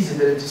did a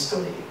feasibility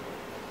study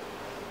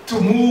to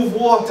move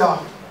water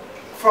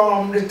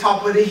from the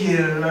top of the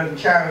hill and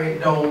carry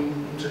it down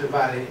into the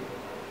valley.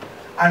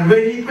 And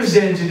when he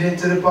presented it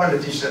to the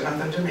politician,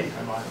 not a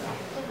Jamaican man,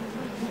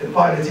 the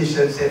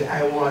politician said,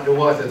 I want the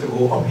water to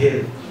go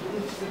uphill.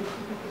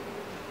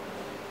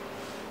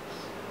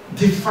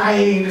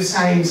 Defying the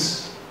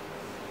science,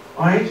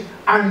 right?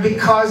 And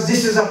because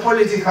this is a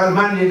political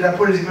mandate, a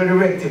political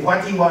directive,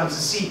 what he wants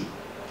to see,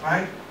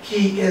 right?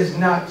 He is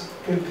not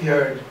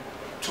prepared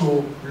to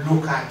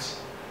look at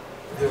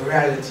the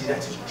reality that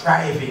is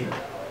driving,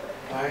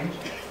 right,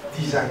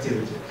 these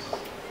activities.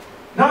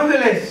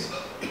 Nonetheless,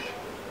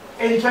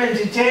 in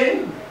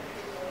 2010,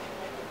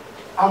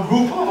 a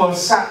group of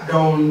us sat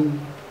down,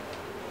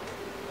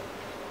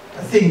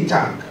 a think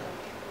tank,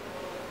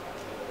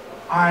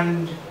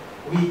 and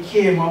we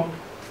came up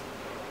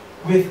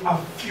with a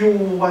few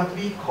what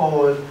we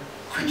call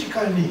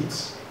critical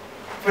needs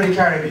for the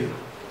Caribbean.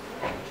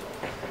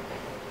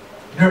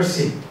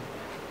 Nursing,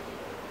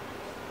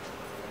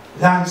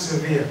 land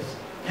surveyors.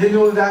 You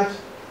know that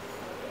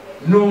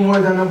no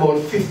more than about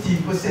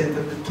 15%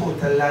 of the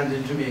total land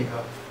in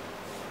Jamaica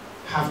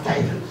have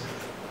titles.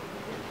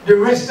 The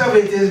rest of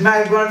it is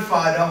my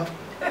grandfather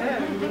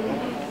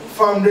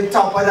from the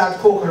top of that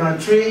coconut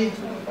tree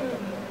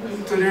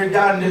to the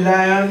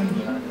dandelion.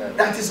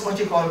 That is what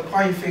you call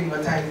point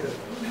finger title.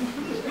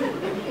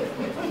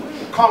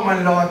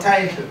 Common law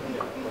title.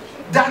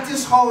 That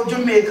is how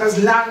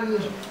Jamaica's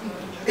land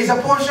is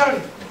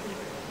apportioned.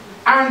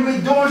 And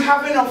we don't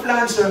have enough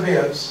land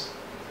surveyors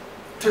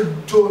to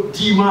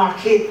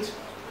demarcate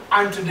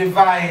and to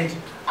divide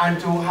and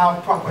to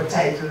have proper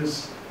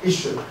titles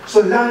issue.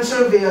 So land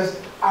surveyors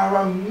are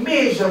a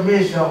major,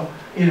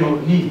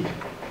 need.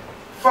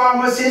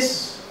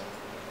 Pharmacists,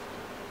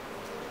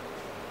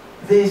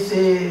 they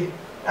say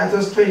that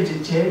was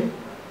 2010,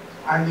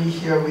 and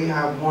here we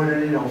have more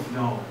than enough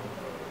now.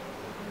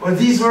 But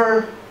these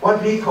were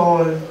what we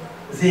call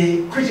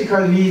the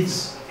critical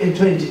needs in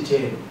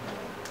 2010.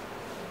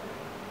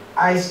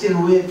 I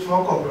still wait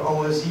for a couple of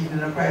hours even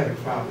in a private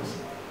pharmacy.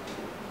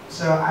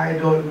 So I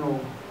don't know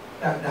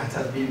that that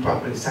has been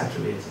properly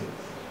saturated.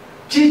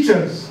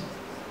 Teachers,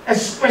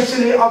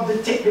 especially of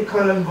the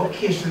technical and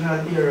vocational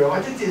area,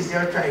 what it is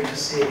they're trying to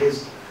say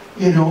is,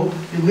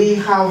 we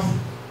have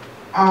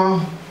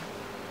a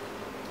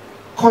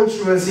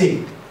cultural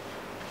thing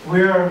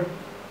where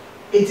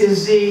it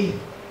is the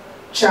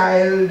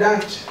child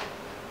that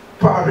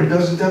probably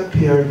doesn't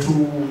appear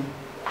too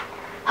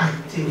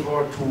active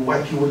or to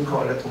what you would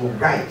call at home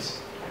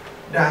bright,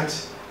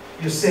 that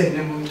you send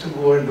them to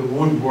go and do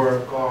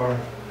woodwork or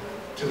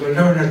to go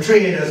learn a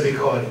trade, as we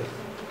call it.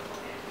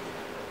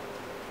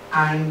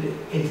 And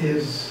it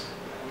is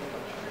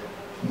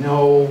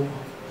now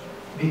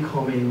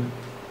becoming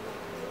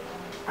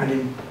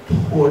an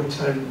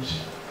important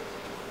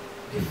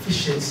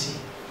deficiency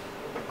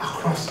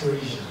across the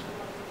region.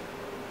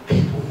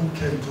 People who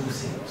can do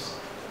things,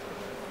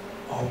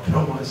 or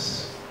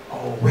plumbers,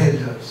 or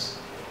welders,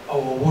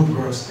 or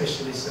woodwork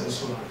specialists, and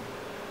so on.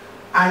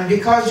 And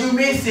because you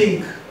may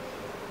think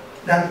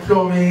that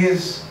plumbing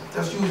is,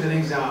 just use an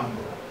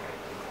example,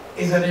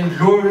 is an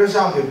inglorious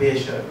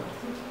occupation,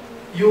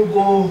 you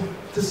go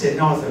to, say,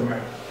 North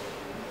America,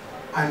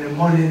 and the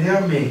money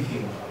they're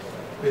making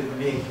will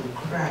make you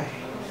cry.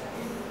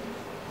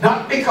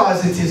 Not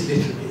because it is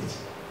little bit,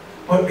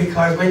 but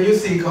because when you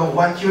think of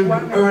what you're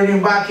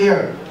earning back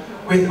here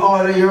with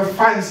all of your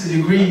fancy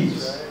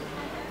degrees,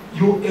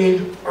 you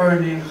ain't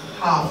earning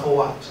half of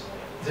what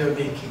they're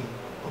making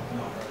up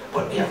north.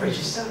 But they are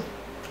registered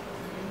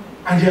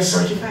and they're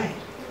certified.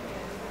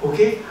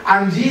 Okay?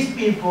 And these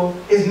people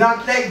is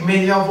not like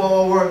many of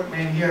our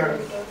workmen here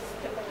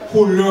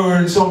who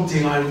learn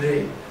something and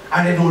they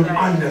don't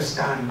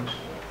understand.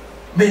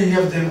 Many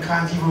of them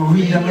can't even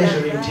read a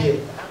measuring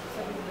tape.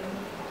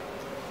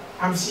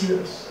 I'm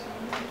serious.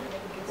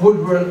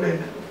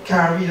 Woodworkmen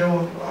can't read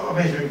a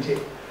measuring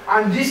tape.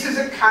 And this is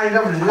a kind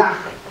of lack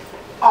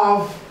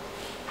of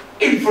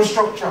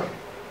infrastructure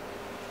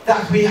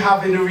that we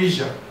have in the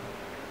region.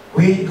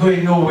 We ain't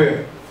going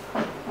nowhere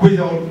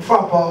without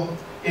proper,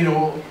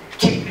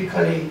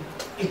 technically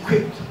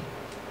equipped.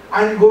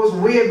 And it goes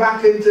way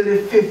back into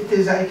the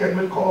 50s, I can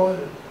recall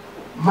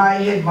my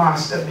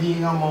headmaster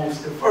being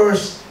amongst the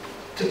first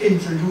to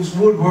introduce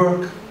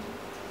woodwork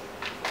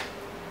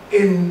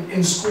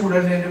in school,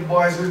 and then the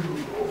boys would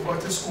go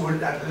to school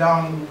that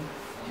long,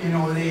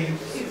 the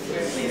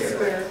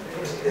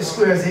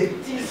square thing.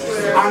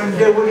 And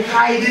they would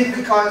hide it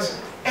because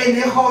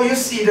anyhow you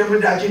see them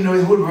with that,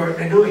 it's woodwork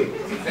they're doing.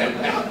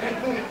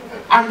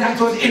 And that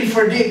was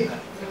infra-dig.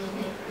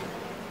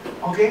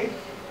 Okay?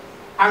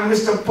 And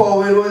Mr.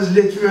 Powell was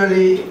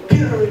literally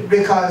pilloried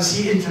because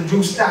he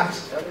introduced that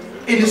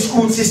in the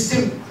school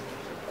system.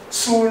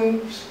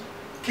 Soon,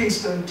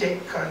 Kingston Tech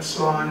and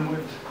so on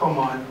would come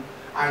on,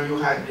 and you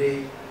had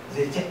the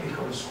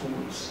technical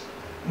schools.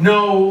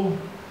 Now,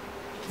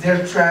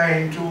 they're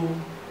trying to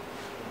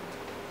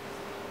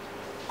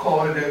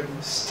call them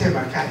STEM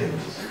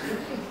academies.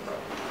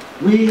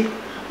 We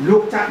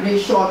looked at the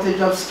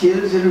shortage of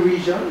skills in the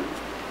region,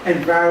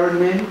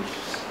 environment,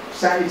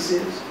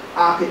 sciences,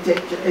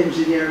 architecture,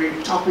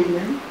 engineering, topping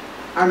them.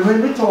 And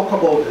when we talk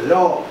about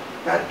law,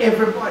 that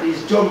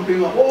everybody's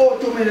jumping up, oh,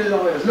 too many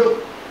lawyers.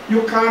 Look,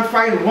 you can't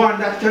find one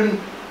that can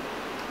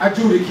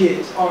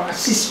adjudicate or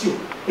assist you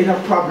in a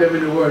problem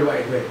in the World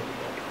Wide Web.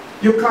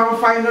 You can't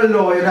find a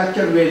lawyer that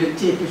can really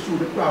take you through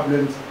the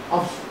problems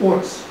of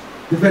sports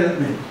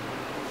development,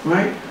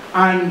 right?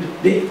 And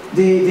the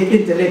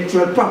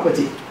intellectual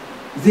property.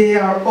 They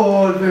are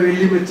all very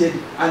limited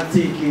and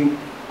thinking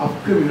of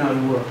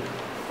criminal work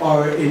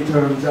or in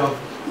terms of,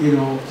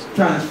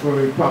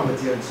 transferring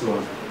property and so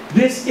on.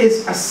 This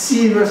is a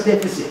serious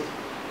deficit.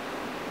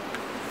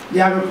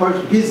 The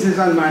agriculture, business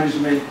and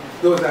management,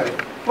 those are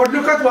it. But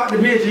look at what the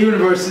major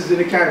universities in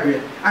the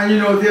Caribbean, and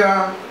they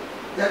are,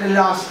 at the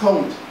last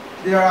count,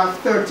 there are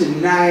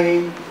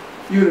 39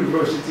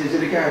 universities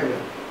in the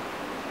Caribbean.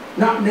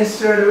 Not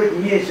necessarily with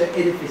major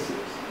edifices,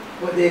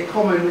 but they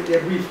come in with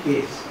their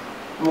briefcase,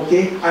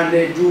 okay? And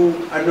they do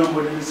a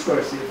number of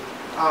discursive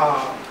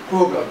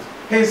programs.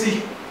 Hence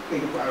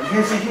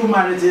the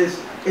humanities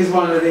is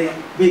one of the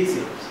big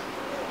things.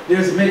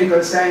 There's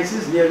medical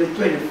sciences, nearly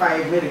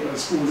 25 medical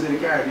schools in the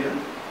Caribbean,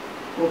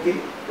 okay?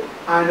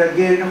 And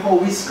again, how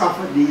we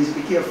scaffold these,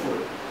 be careful.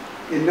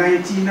 In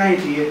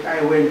 1998,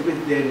 I went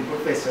with then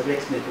Professor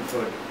Rex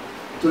Nettleford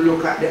to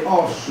look at the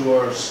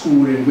offshore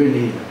school in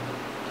Grenada.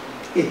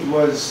 It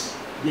was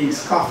being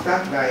scoffed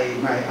at by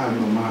my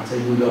alma mater,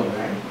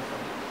 right?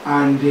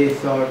 And they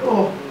thought,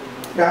 oh,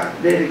 that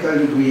medical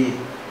degree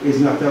is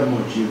not of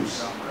much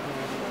use.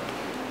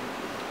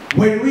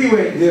 When we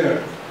went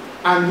there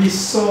and we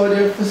saw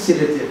their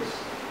facilities,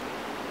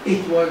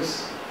 it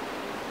was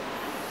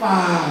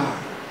far,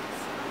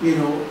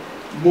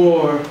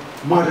 more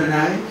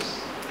modernized,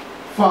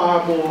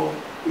 far more,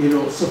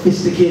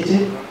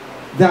 sophisticated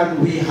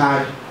than we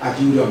had at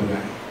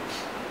UWI.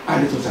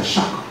 And it was a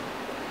shock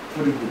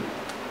for the group.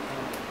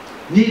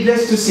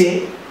 Needless to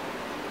say,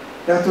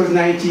 that was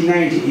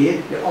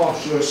 1998, the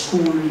offshore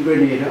school in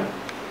Grenada.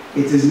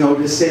 It is now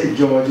the St.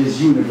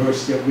 George's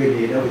University of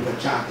Grenada with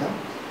a charter.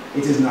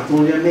 It is not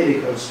only a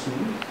medical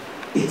school,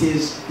 it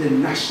is the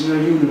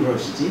national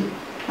university,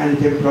 and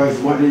it employs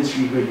 1 in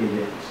 3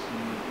 Grenadians.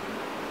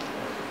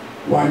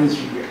 1 in 3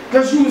 Grenadians.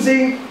 Just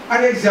using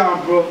an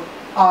example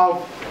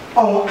of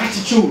our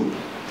attitude.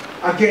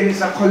 Again,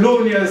 it's a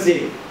colonial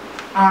thing,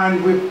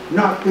 and we're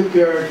not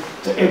prepared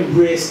to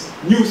embrace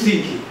new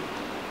thinking.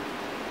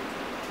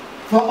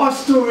 For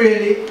us to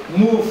really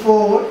move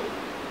forward,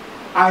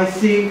 I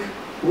think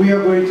we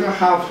are going to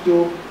have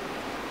to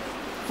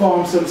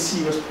form some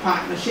serious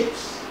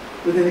partnerships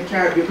within the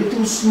Caribbean. We're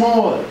too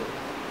small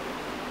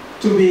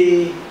to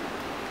be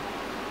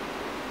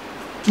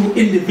too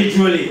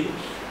individually,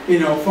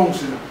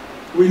 functional.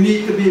 We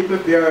need to be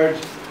prepared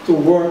to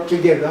work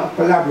together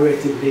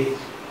collaboratively,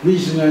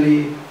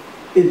 regionally,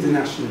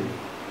 internationally.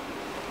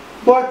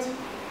 But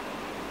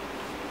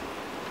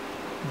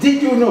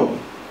did you know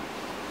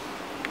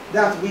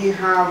that we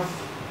have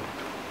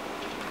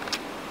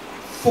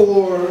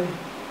 4,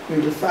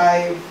 maybe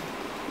 5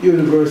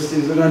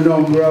 universities and a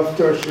number of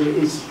tertiary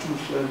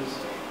institutions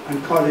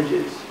and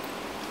colleges,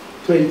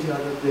 20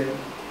 out of them.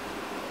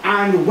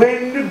 And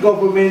when the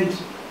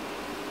government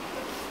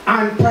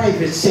and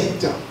private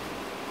sector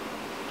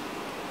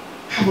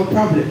have a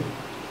problem,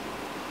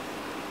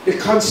 the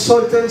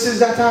consultancies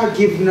that are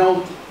given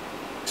out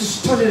to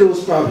study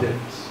those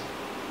problems,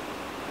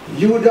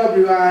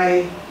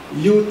 UWI,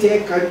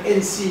 UTech and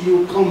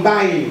NCU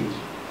combined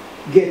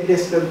get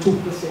less than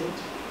 2%.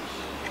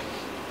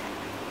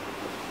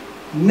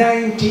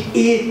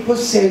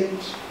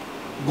 98%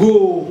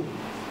 go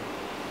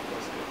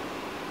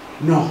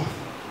north.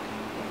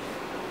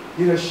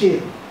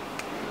 Shame.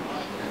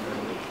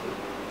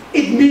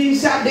 It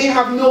means that they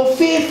have no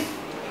faith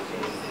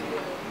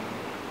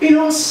in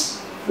us.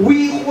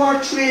 We who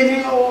are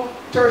training our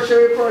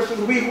tertiary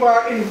persons, we who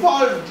are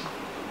involved.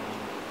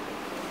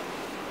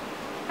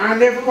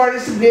 And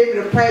everybody's to blame in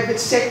the private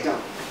sector.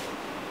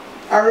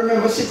 I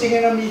remember sitting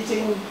in a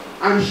meeting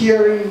and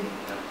hearing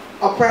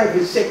a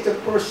private sector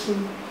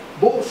person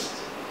boast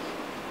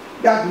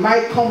that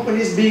my company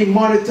is being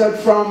monitored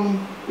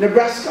from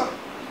Nebraska.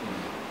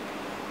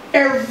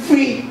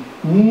 Every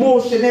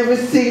motion,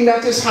 everything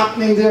that is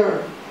happening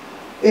there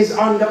is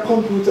on the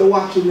computer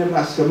watch in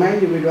Nebraska.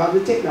 Mind you, we don't have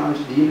the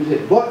technology to deal with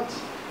it, but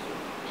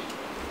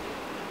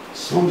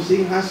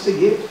something has to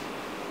give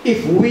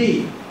if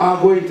we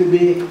are going to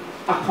be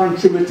a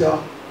contributor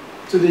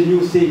to the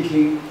new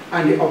thinking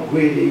and the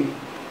upgrading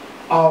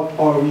of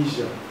our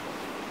region.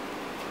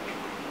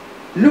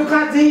 Look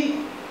at the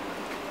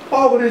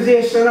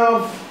Organization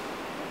of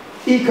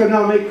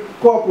Economic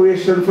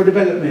Cooperation for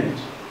Development.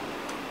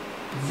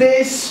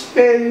 They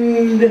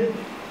spend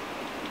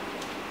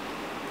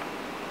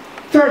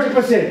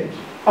 30%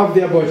 of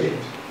their budget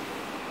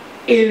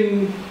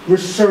in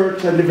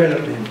research and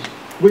development,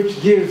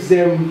 which gives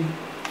them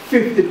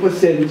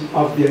 50%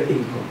 of their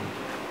income.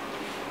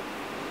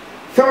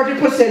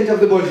 30%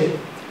 of the budget,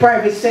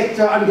 private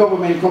sector and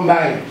government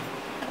combined,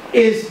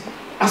 is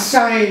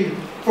assigned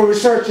for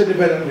research and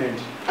development.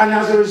 And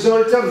as a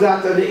result of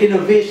that, and the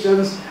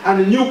innovations and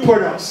the new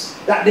products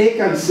that they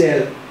can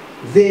sell,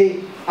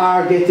 they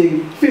are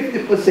getting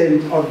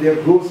 50% of their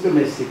gross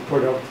domestic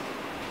product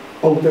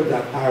out of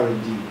that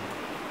R&D.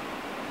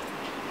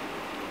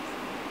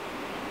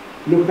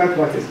 Look at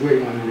what is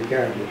going on in the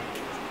Caribbean.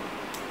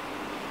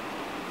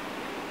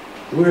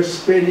 We're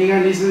spending,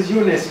 and this is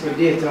UNESCO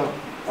data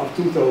of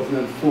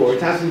 2004,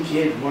 it hasn't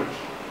changed much.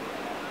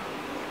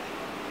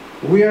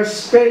 We are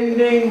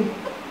spending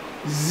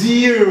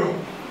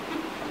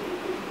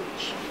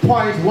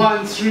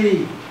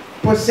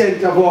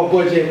 0.13% of our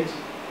budget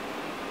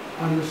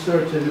on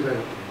research and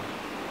development.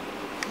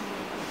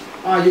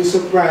 Are you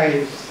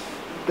surprised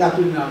that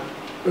we're not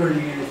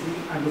earning anything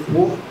and the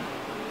poor?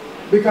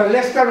 Because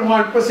less than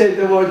 1%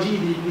 of our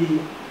GDP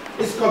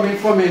is coming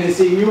from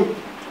anything new.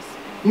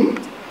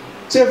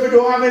 So if we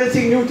don't have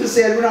anything new to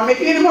sell, we're not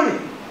making any money.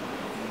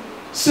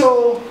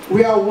 So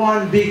we are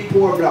one big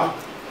poor block.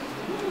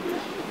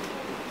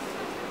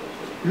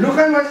 Look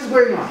at what is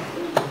going on.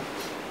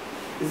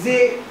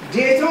 The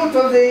data out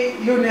of the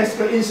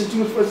UNESCO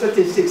Institute for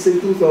Statistics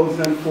in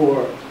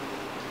 2004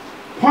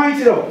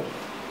 pointed out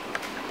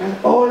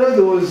that all of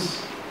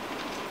those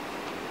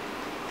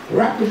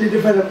rapidly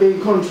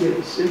developing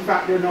countries, in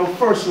fact they're now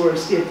first world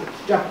status,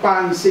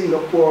 Japan,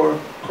 Singapore,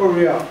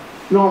 Korea,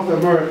 North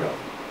America,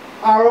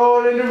 are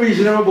all in the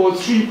region of about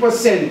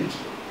 3%,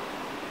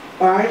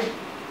 right,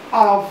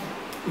 of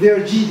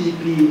their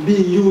GDP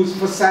being used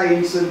for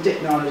science and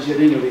technology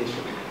and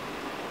innovation.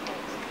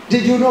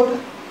 Did you know that?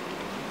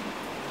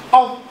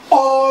 Of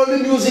all the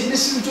music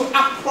listened to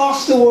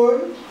across the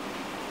world,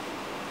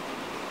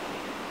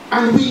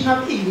 And we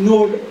have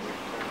ignored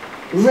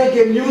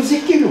reggae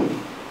music, you know,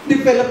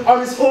 developed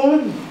on its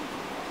own.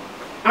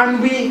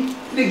 And we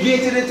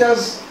negated it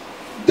as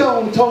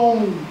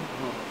downtown,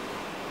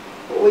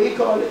 what do you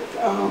call it,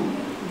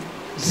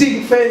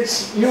 zinc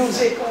fence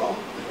music, or,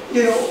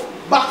 you know,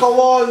 back of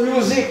wall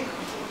music,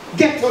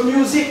 ghetto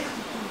music.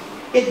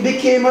 It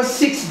became a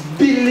 $6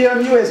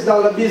 billion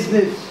US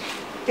business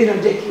in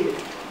a decade.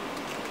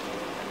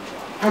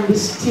 And we're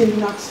still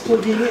not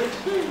studying it.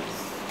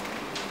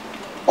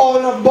 All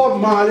of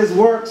Bob Marley's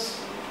works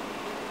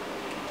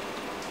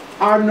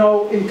are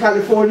now in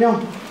California.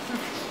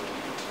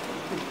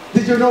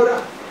 Did you know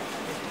that?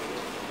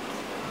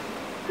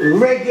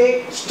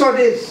 Reggae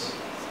studies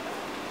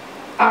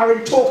are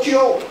in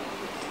Tokyo.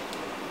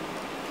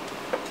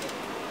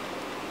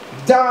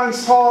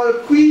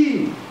 Dancehall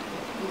queen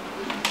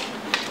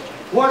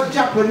was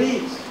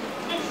Japanese.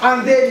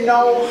 And they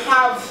now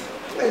have,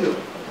 well,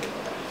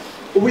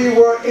 we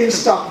were in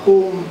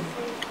Stockholm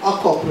a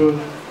couple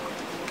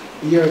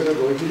years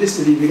ago. If you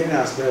listen to me, you can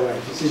ask my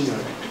wife, she's in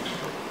there.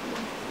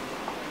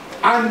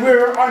 And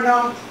we're on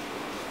a,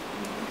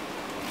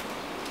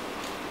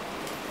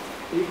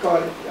 what do you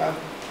call it,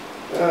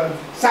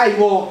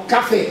 sidewalk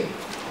cafe.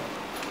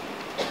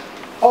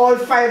 All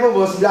 5 of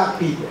us black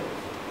people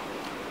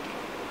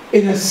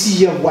in a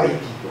sea of white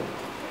people.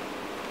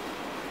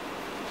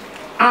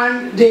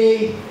 And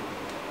the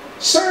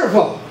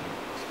server,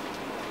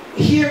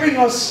 hearing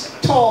us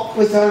talk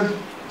with a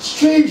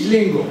strange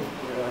lingo,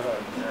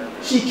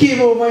 she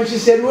came over and she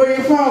said, "Where are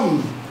you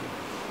from?"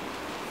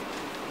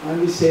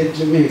 And we said,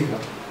 "Jamaica."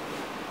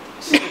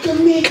 She said,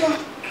 "Jamaica?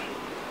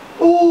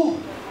 Oh,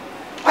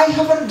 I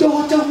have a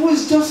daughter who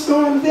is just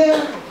gone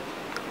there."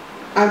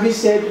 And we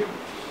said,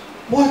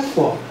 "What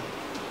for?"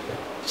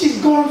 "She's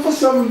gone for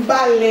some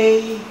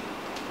ballet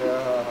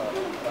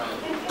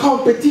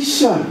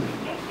competition."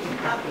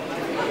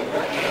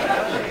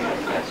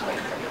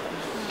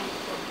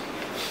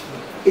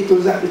 It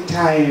was at the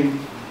time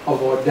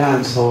of our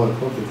dancehall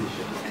competition.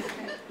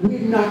 We're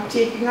not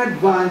taking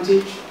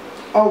advantage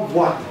of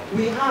what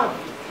we have.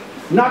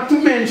 Not to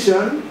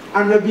mention,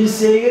 and we've been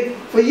saying it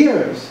for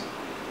years,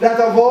 that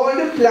of all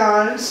the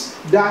plants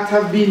that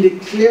have been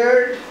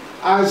declared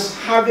as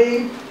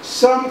having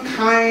some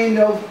kind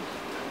of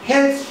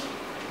health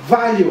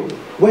value,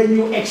 when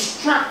you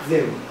extract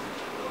them,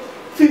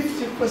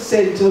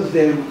 50% of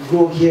them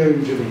grow here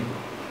in Jamaica.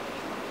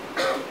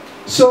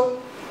 So,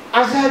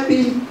 as I've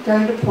been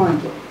trying to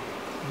point out,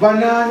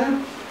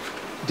 banana,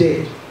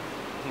 dead.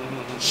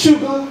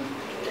 Sugar,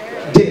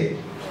 dead.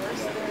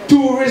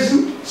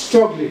 Tourism,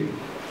 struggling.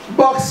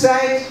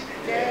 Bauxite,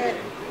 dead.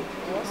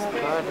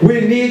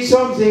 We need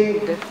something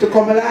to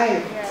come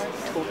alive.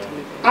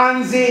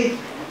 And the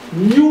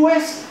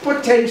newest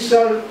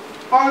potential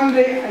on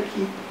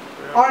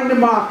the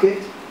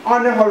market,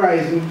 on the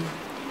horizon,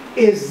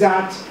 is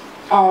that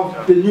of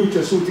the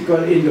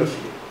nutraceutical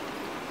industry.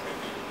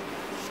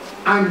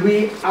 And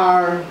we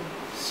are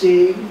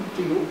saying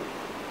to you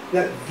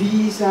that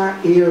these are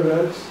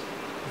areas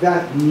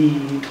that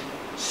need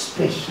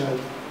special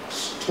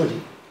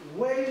study.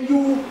 When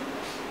you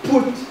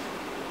put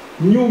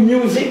new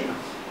music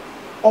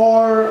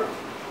or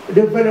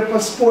develop a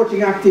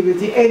sporting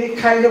activity, any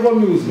kind of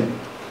amusement,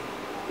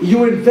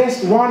 you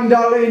invest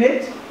 $1 in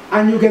it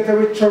and you get a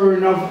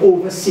return of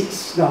over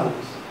 $6.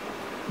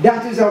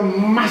 That is a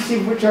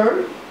massive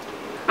return,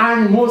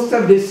 and most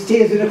of this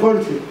stays in the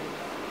country.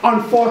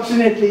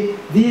 Unfortunately,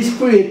 these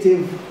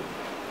creative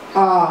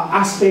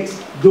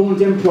aspects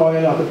don't employ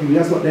a lot of people.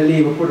 That's what the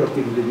labor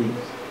productivity means.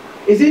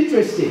 It's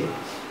interesting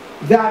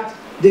that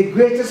the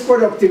greatest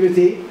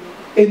productivity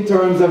in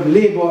terms of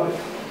labor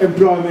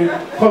employment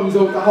comes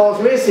out of horse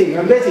racing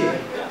and betting.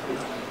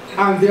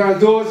 And there are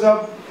those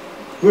of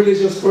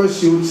religious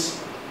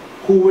pursuits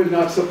who will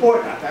not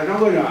support that. I'm not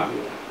going to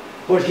argue that.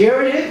 But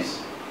here it is,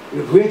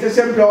 the greatest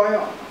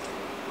employer,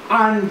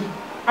 and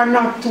a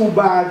not too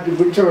bad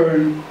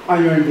return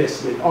on your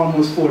investment,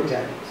 almost 4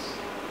 times.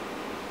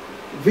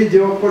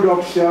 Video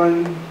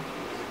production,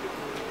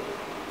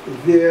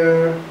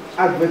 their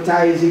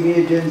advertising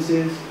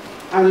agencies,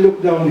 and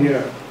look down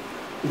here.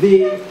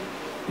 The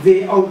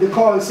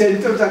call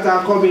centers that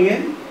are coming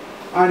in,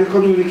 and the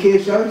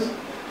communications,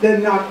 they're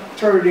not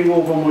turning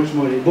over much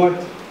money,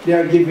 but they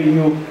are giving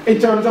you, in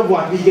terms of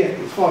what we get,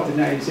 it's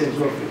 49 cents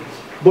roughly.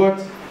 But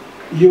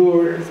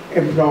you're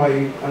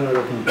employing a lot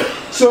of people.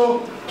 So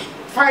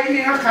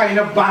finding a kind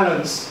of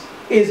balance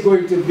is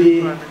going to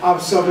be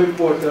of some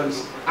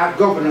importance at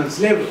governance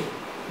level.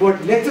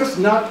 But let us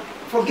not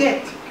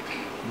forget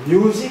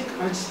music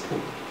and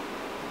sport.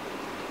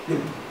 The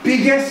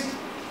biggest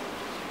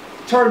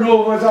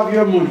turnovers of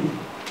your money,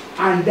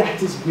 and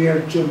that is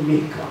where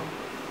Jamaica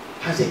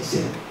has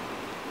excelled.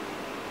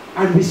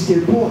 And we're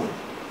still poor.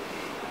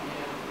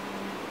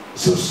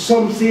 So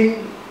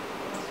something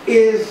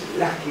is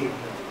lacking,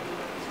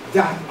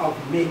 that of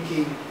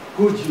making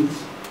good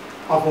use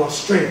of our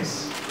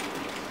strengths.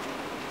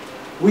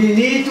 We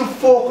need to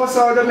focus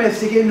our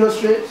domestic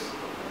industries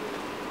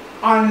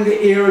on the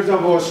areas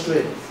of our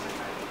strength.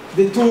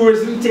 The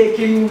tourism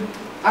taking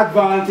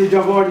advantage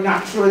of our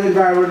natural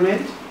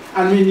environment,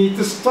 and we need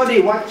to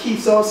study what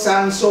keeps our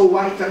sand so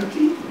white and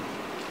clean,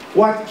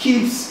 what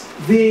keeps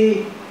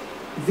the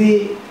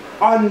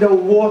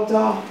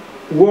underwater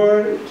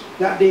world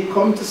that they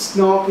come to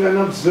snorkel and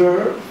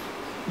observe,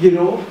 you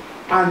know,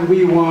 and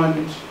we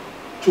want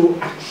to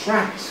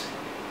attract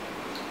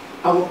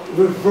our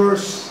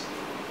reverse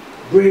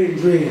brain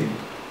drain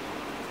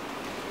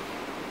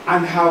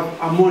and have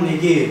a money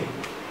game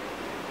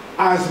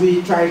as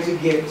we try to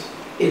get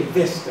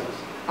investors.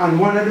 And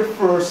one of the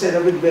first set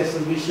of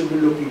investors we should be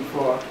looking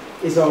for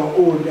is our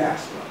own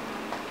diaspora.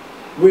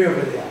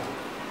 Wherever they are,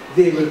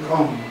 they will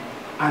come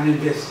and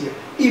invest here.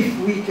 If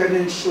we can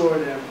ensure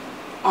them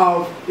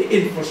of the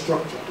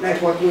infrastructure,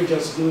 like what we're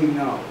just doing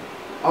now.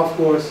 Of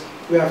course,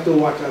 we have to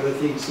watch other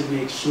things to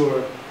make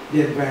sure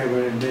the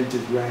environment is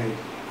right,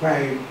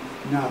 crime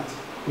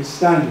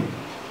notwithstanding.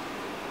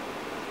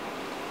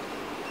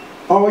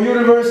 Our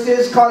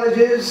universities,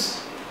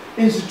 colleges,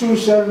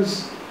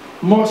 institutions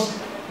must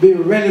be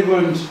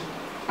relevant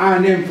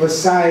and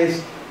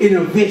emphasize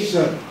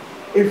innovation.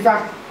 In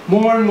fact,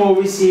 more and more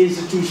we see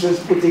institutions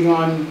putting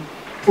on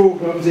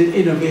programs in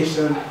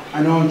innovation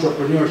and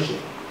entrepreneurship.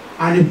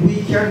 And if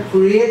we can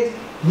create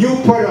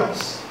new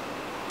products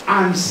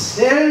and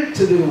sell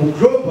to the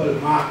global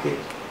market,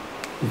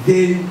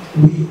 then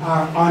we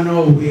are on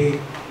our way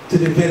to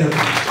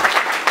development.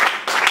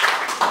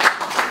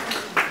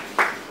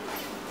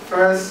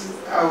 First,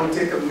 I will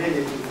take a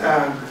minute to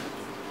thank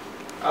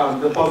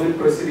the Public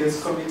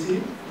Proceedings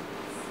Committee,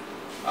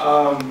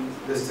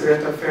 the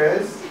Student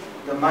Affairs,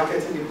 the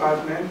Marketing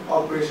Department,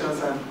 Operations,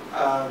 and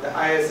the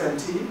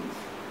ISNT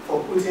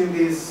for putting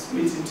this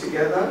meeting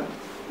together.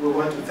 We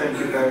want to thank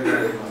you very,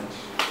 very much.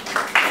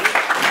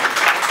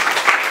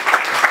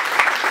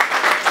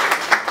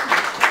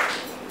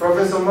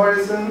 Professor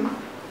Morrison,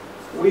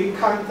 we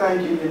can't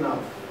thank you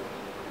enough.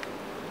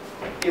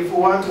 If we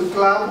want to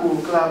clap,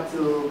 we'll clap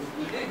till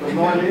the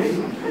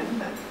morning.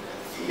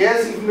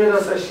 Yes, you've made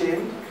us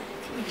ashamed,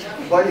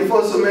 but you've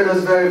also made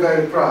us very,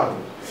 very proud.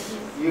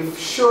 You've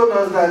shown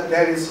us that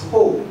there is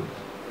hope,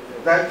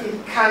 that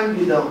it can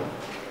be done.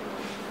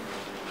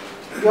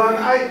 You're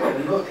an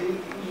icon,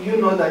 you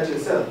know that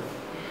yourself.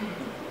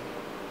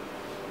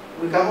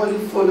 We can only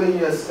follow in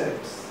your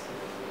steps.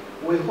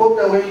 We hope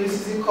that when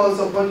UCC calls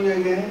upon you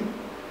again,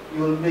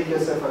 you will make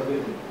yourself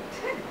available.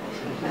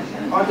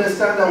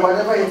 Understand that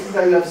whatever it is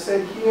that you have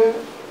said here,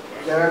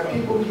 there are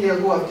people here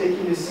who have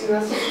taken you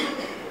seriously,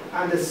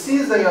 and the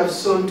seeds that you have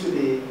sown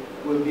today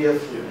will bear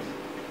fruit.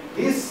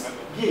 This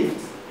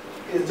gift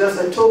is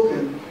just a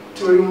token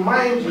to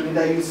remind you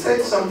that you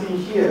said something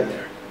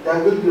here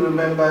that will be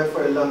remembered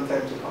for a long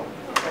time to come.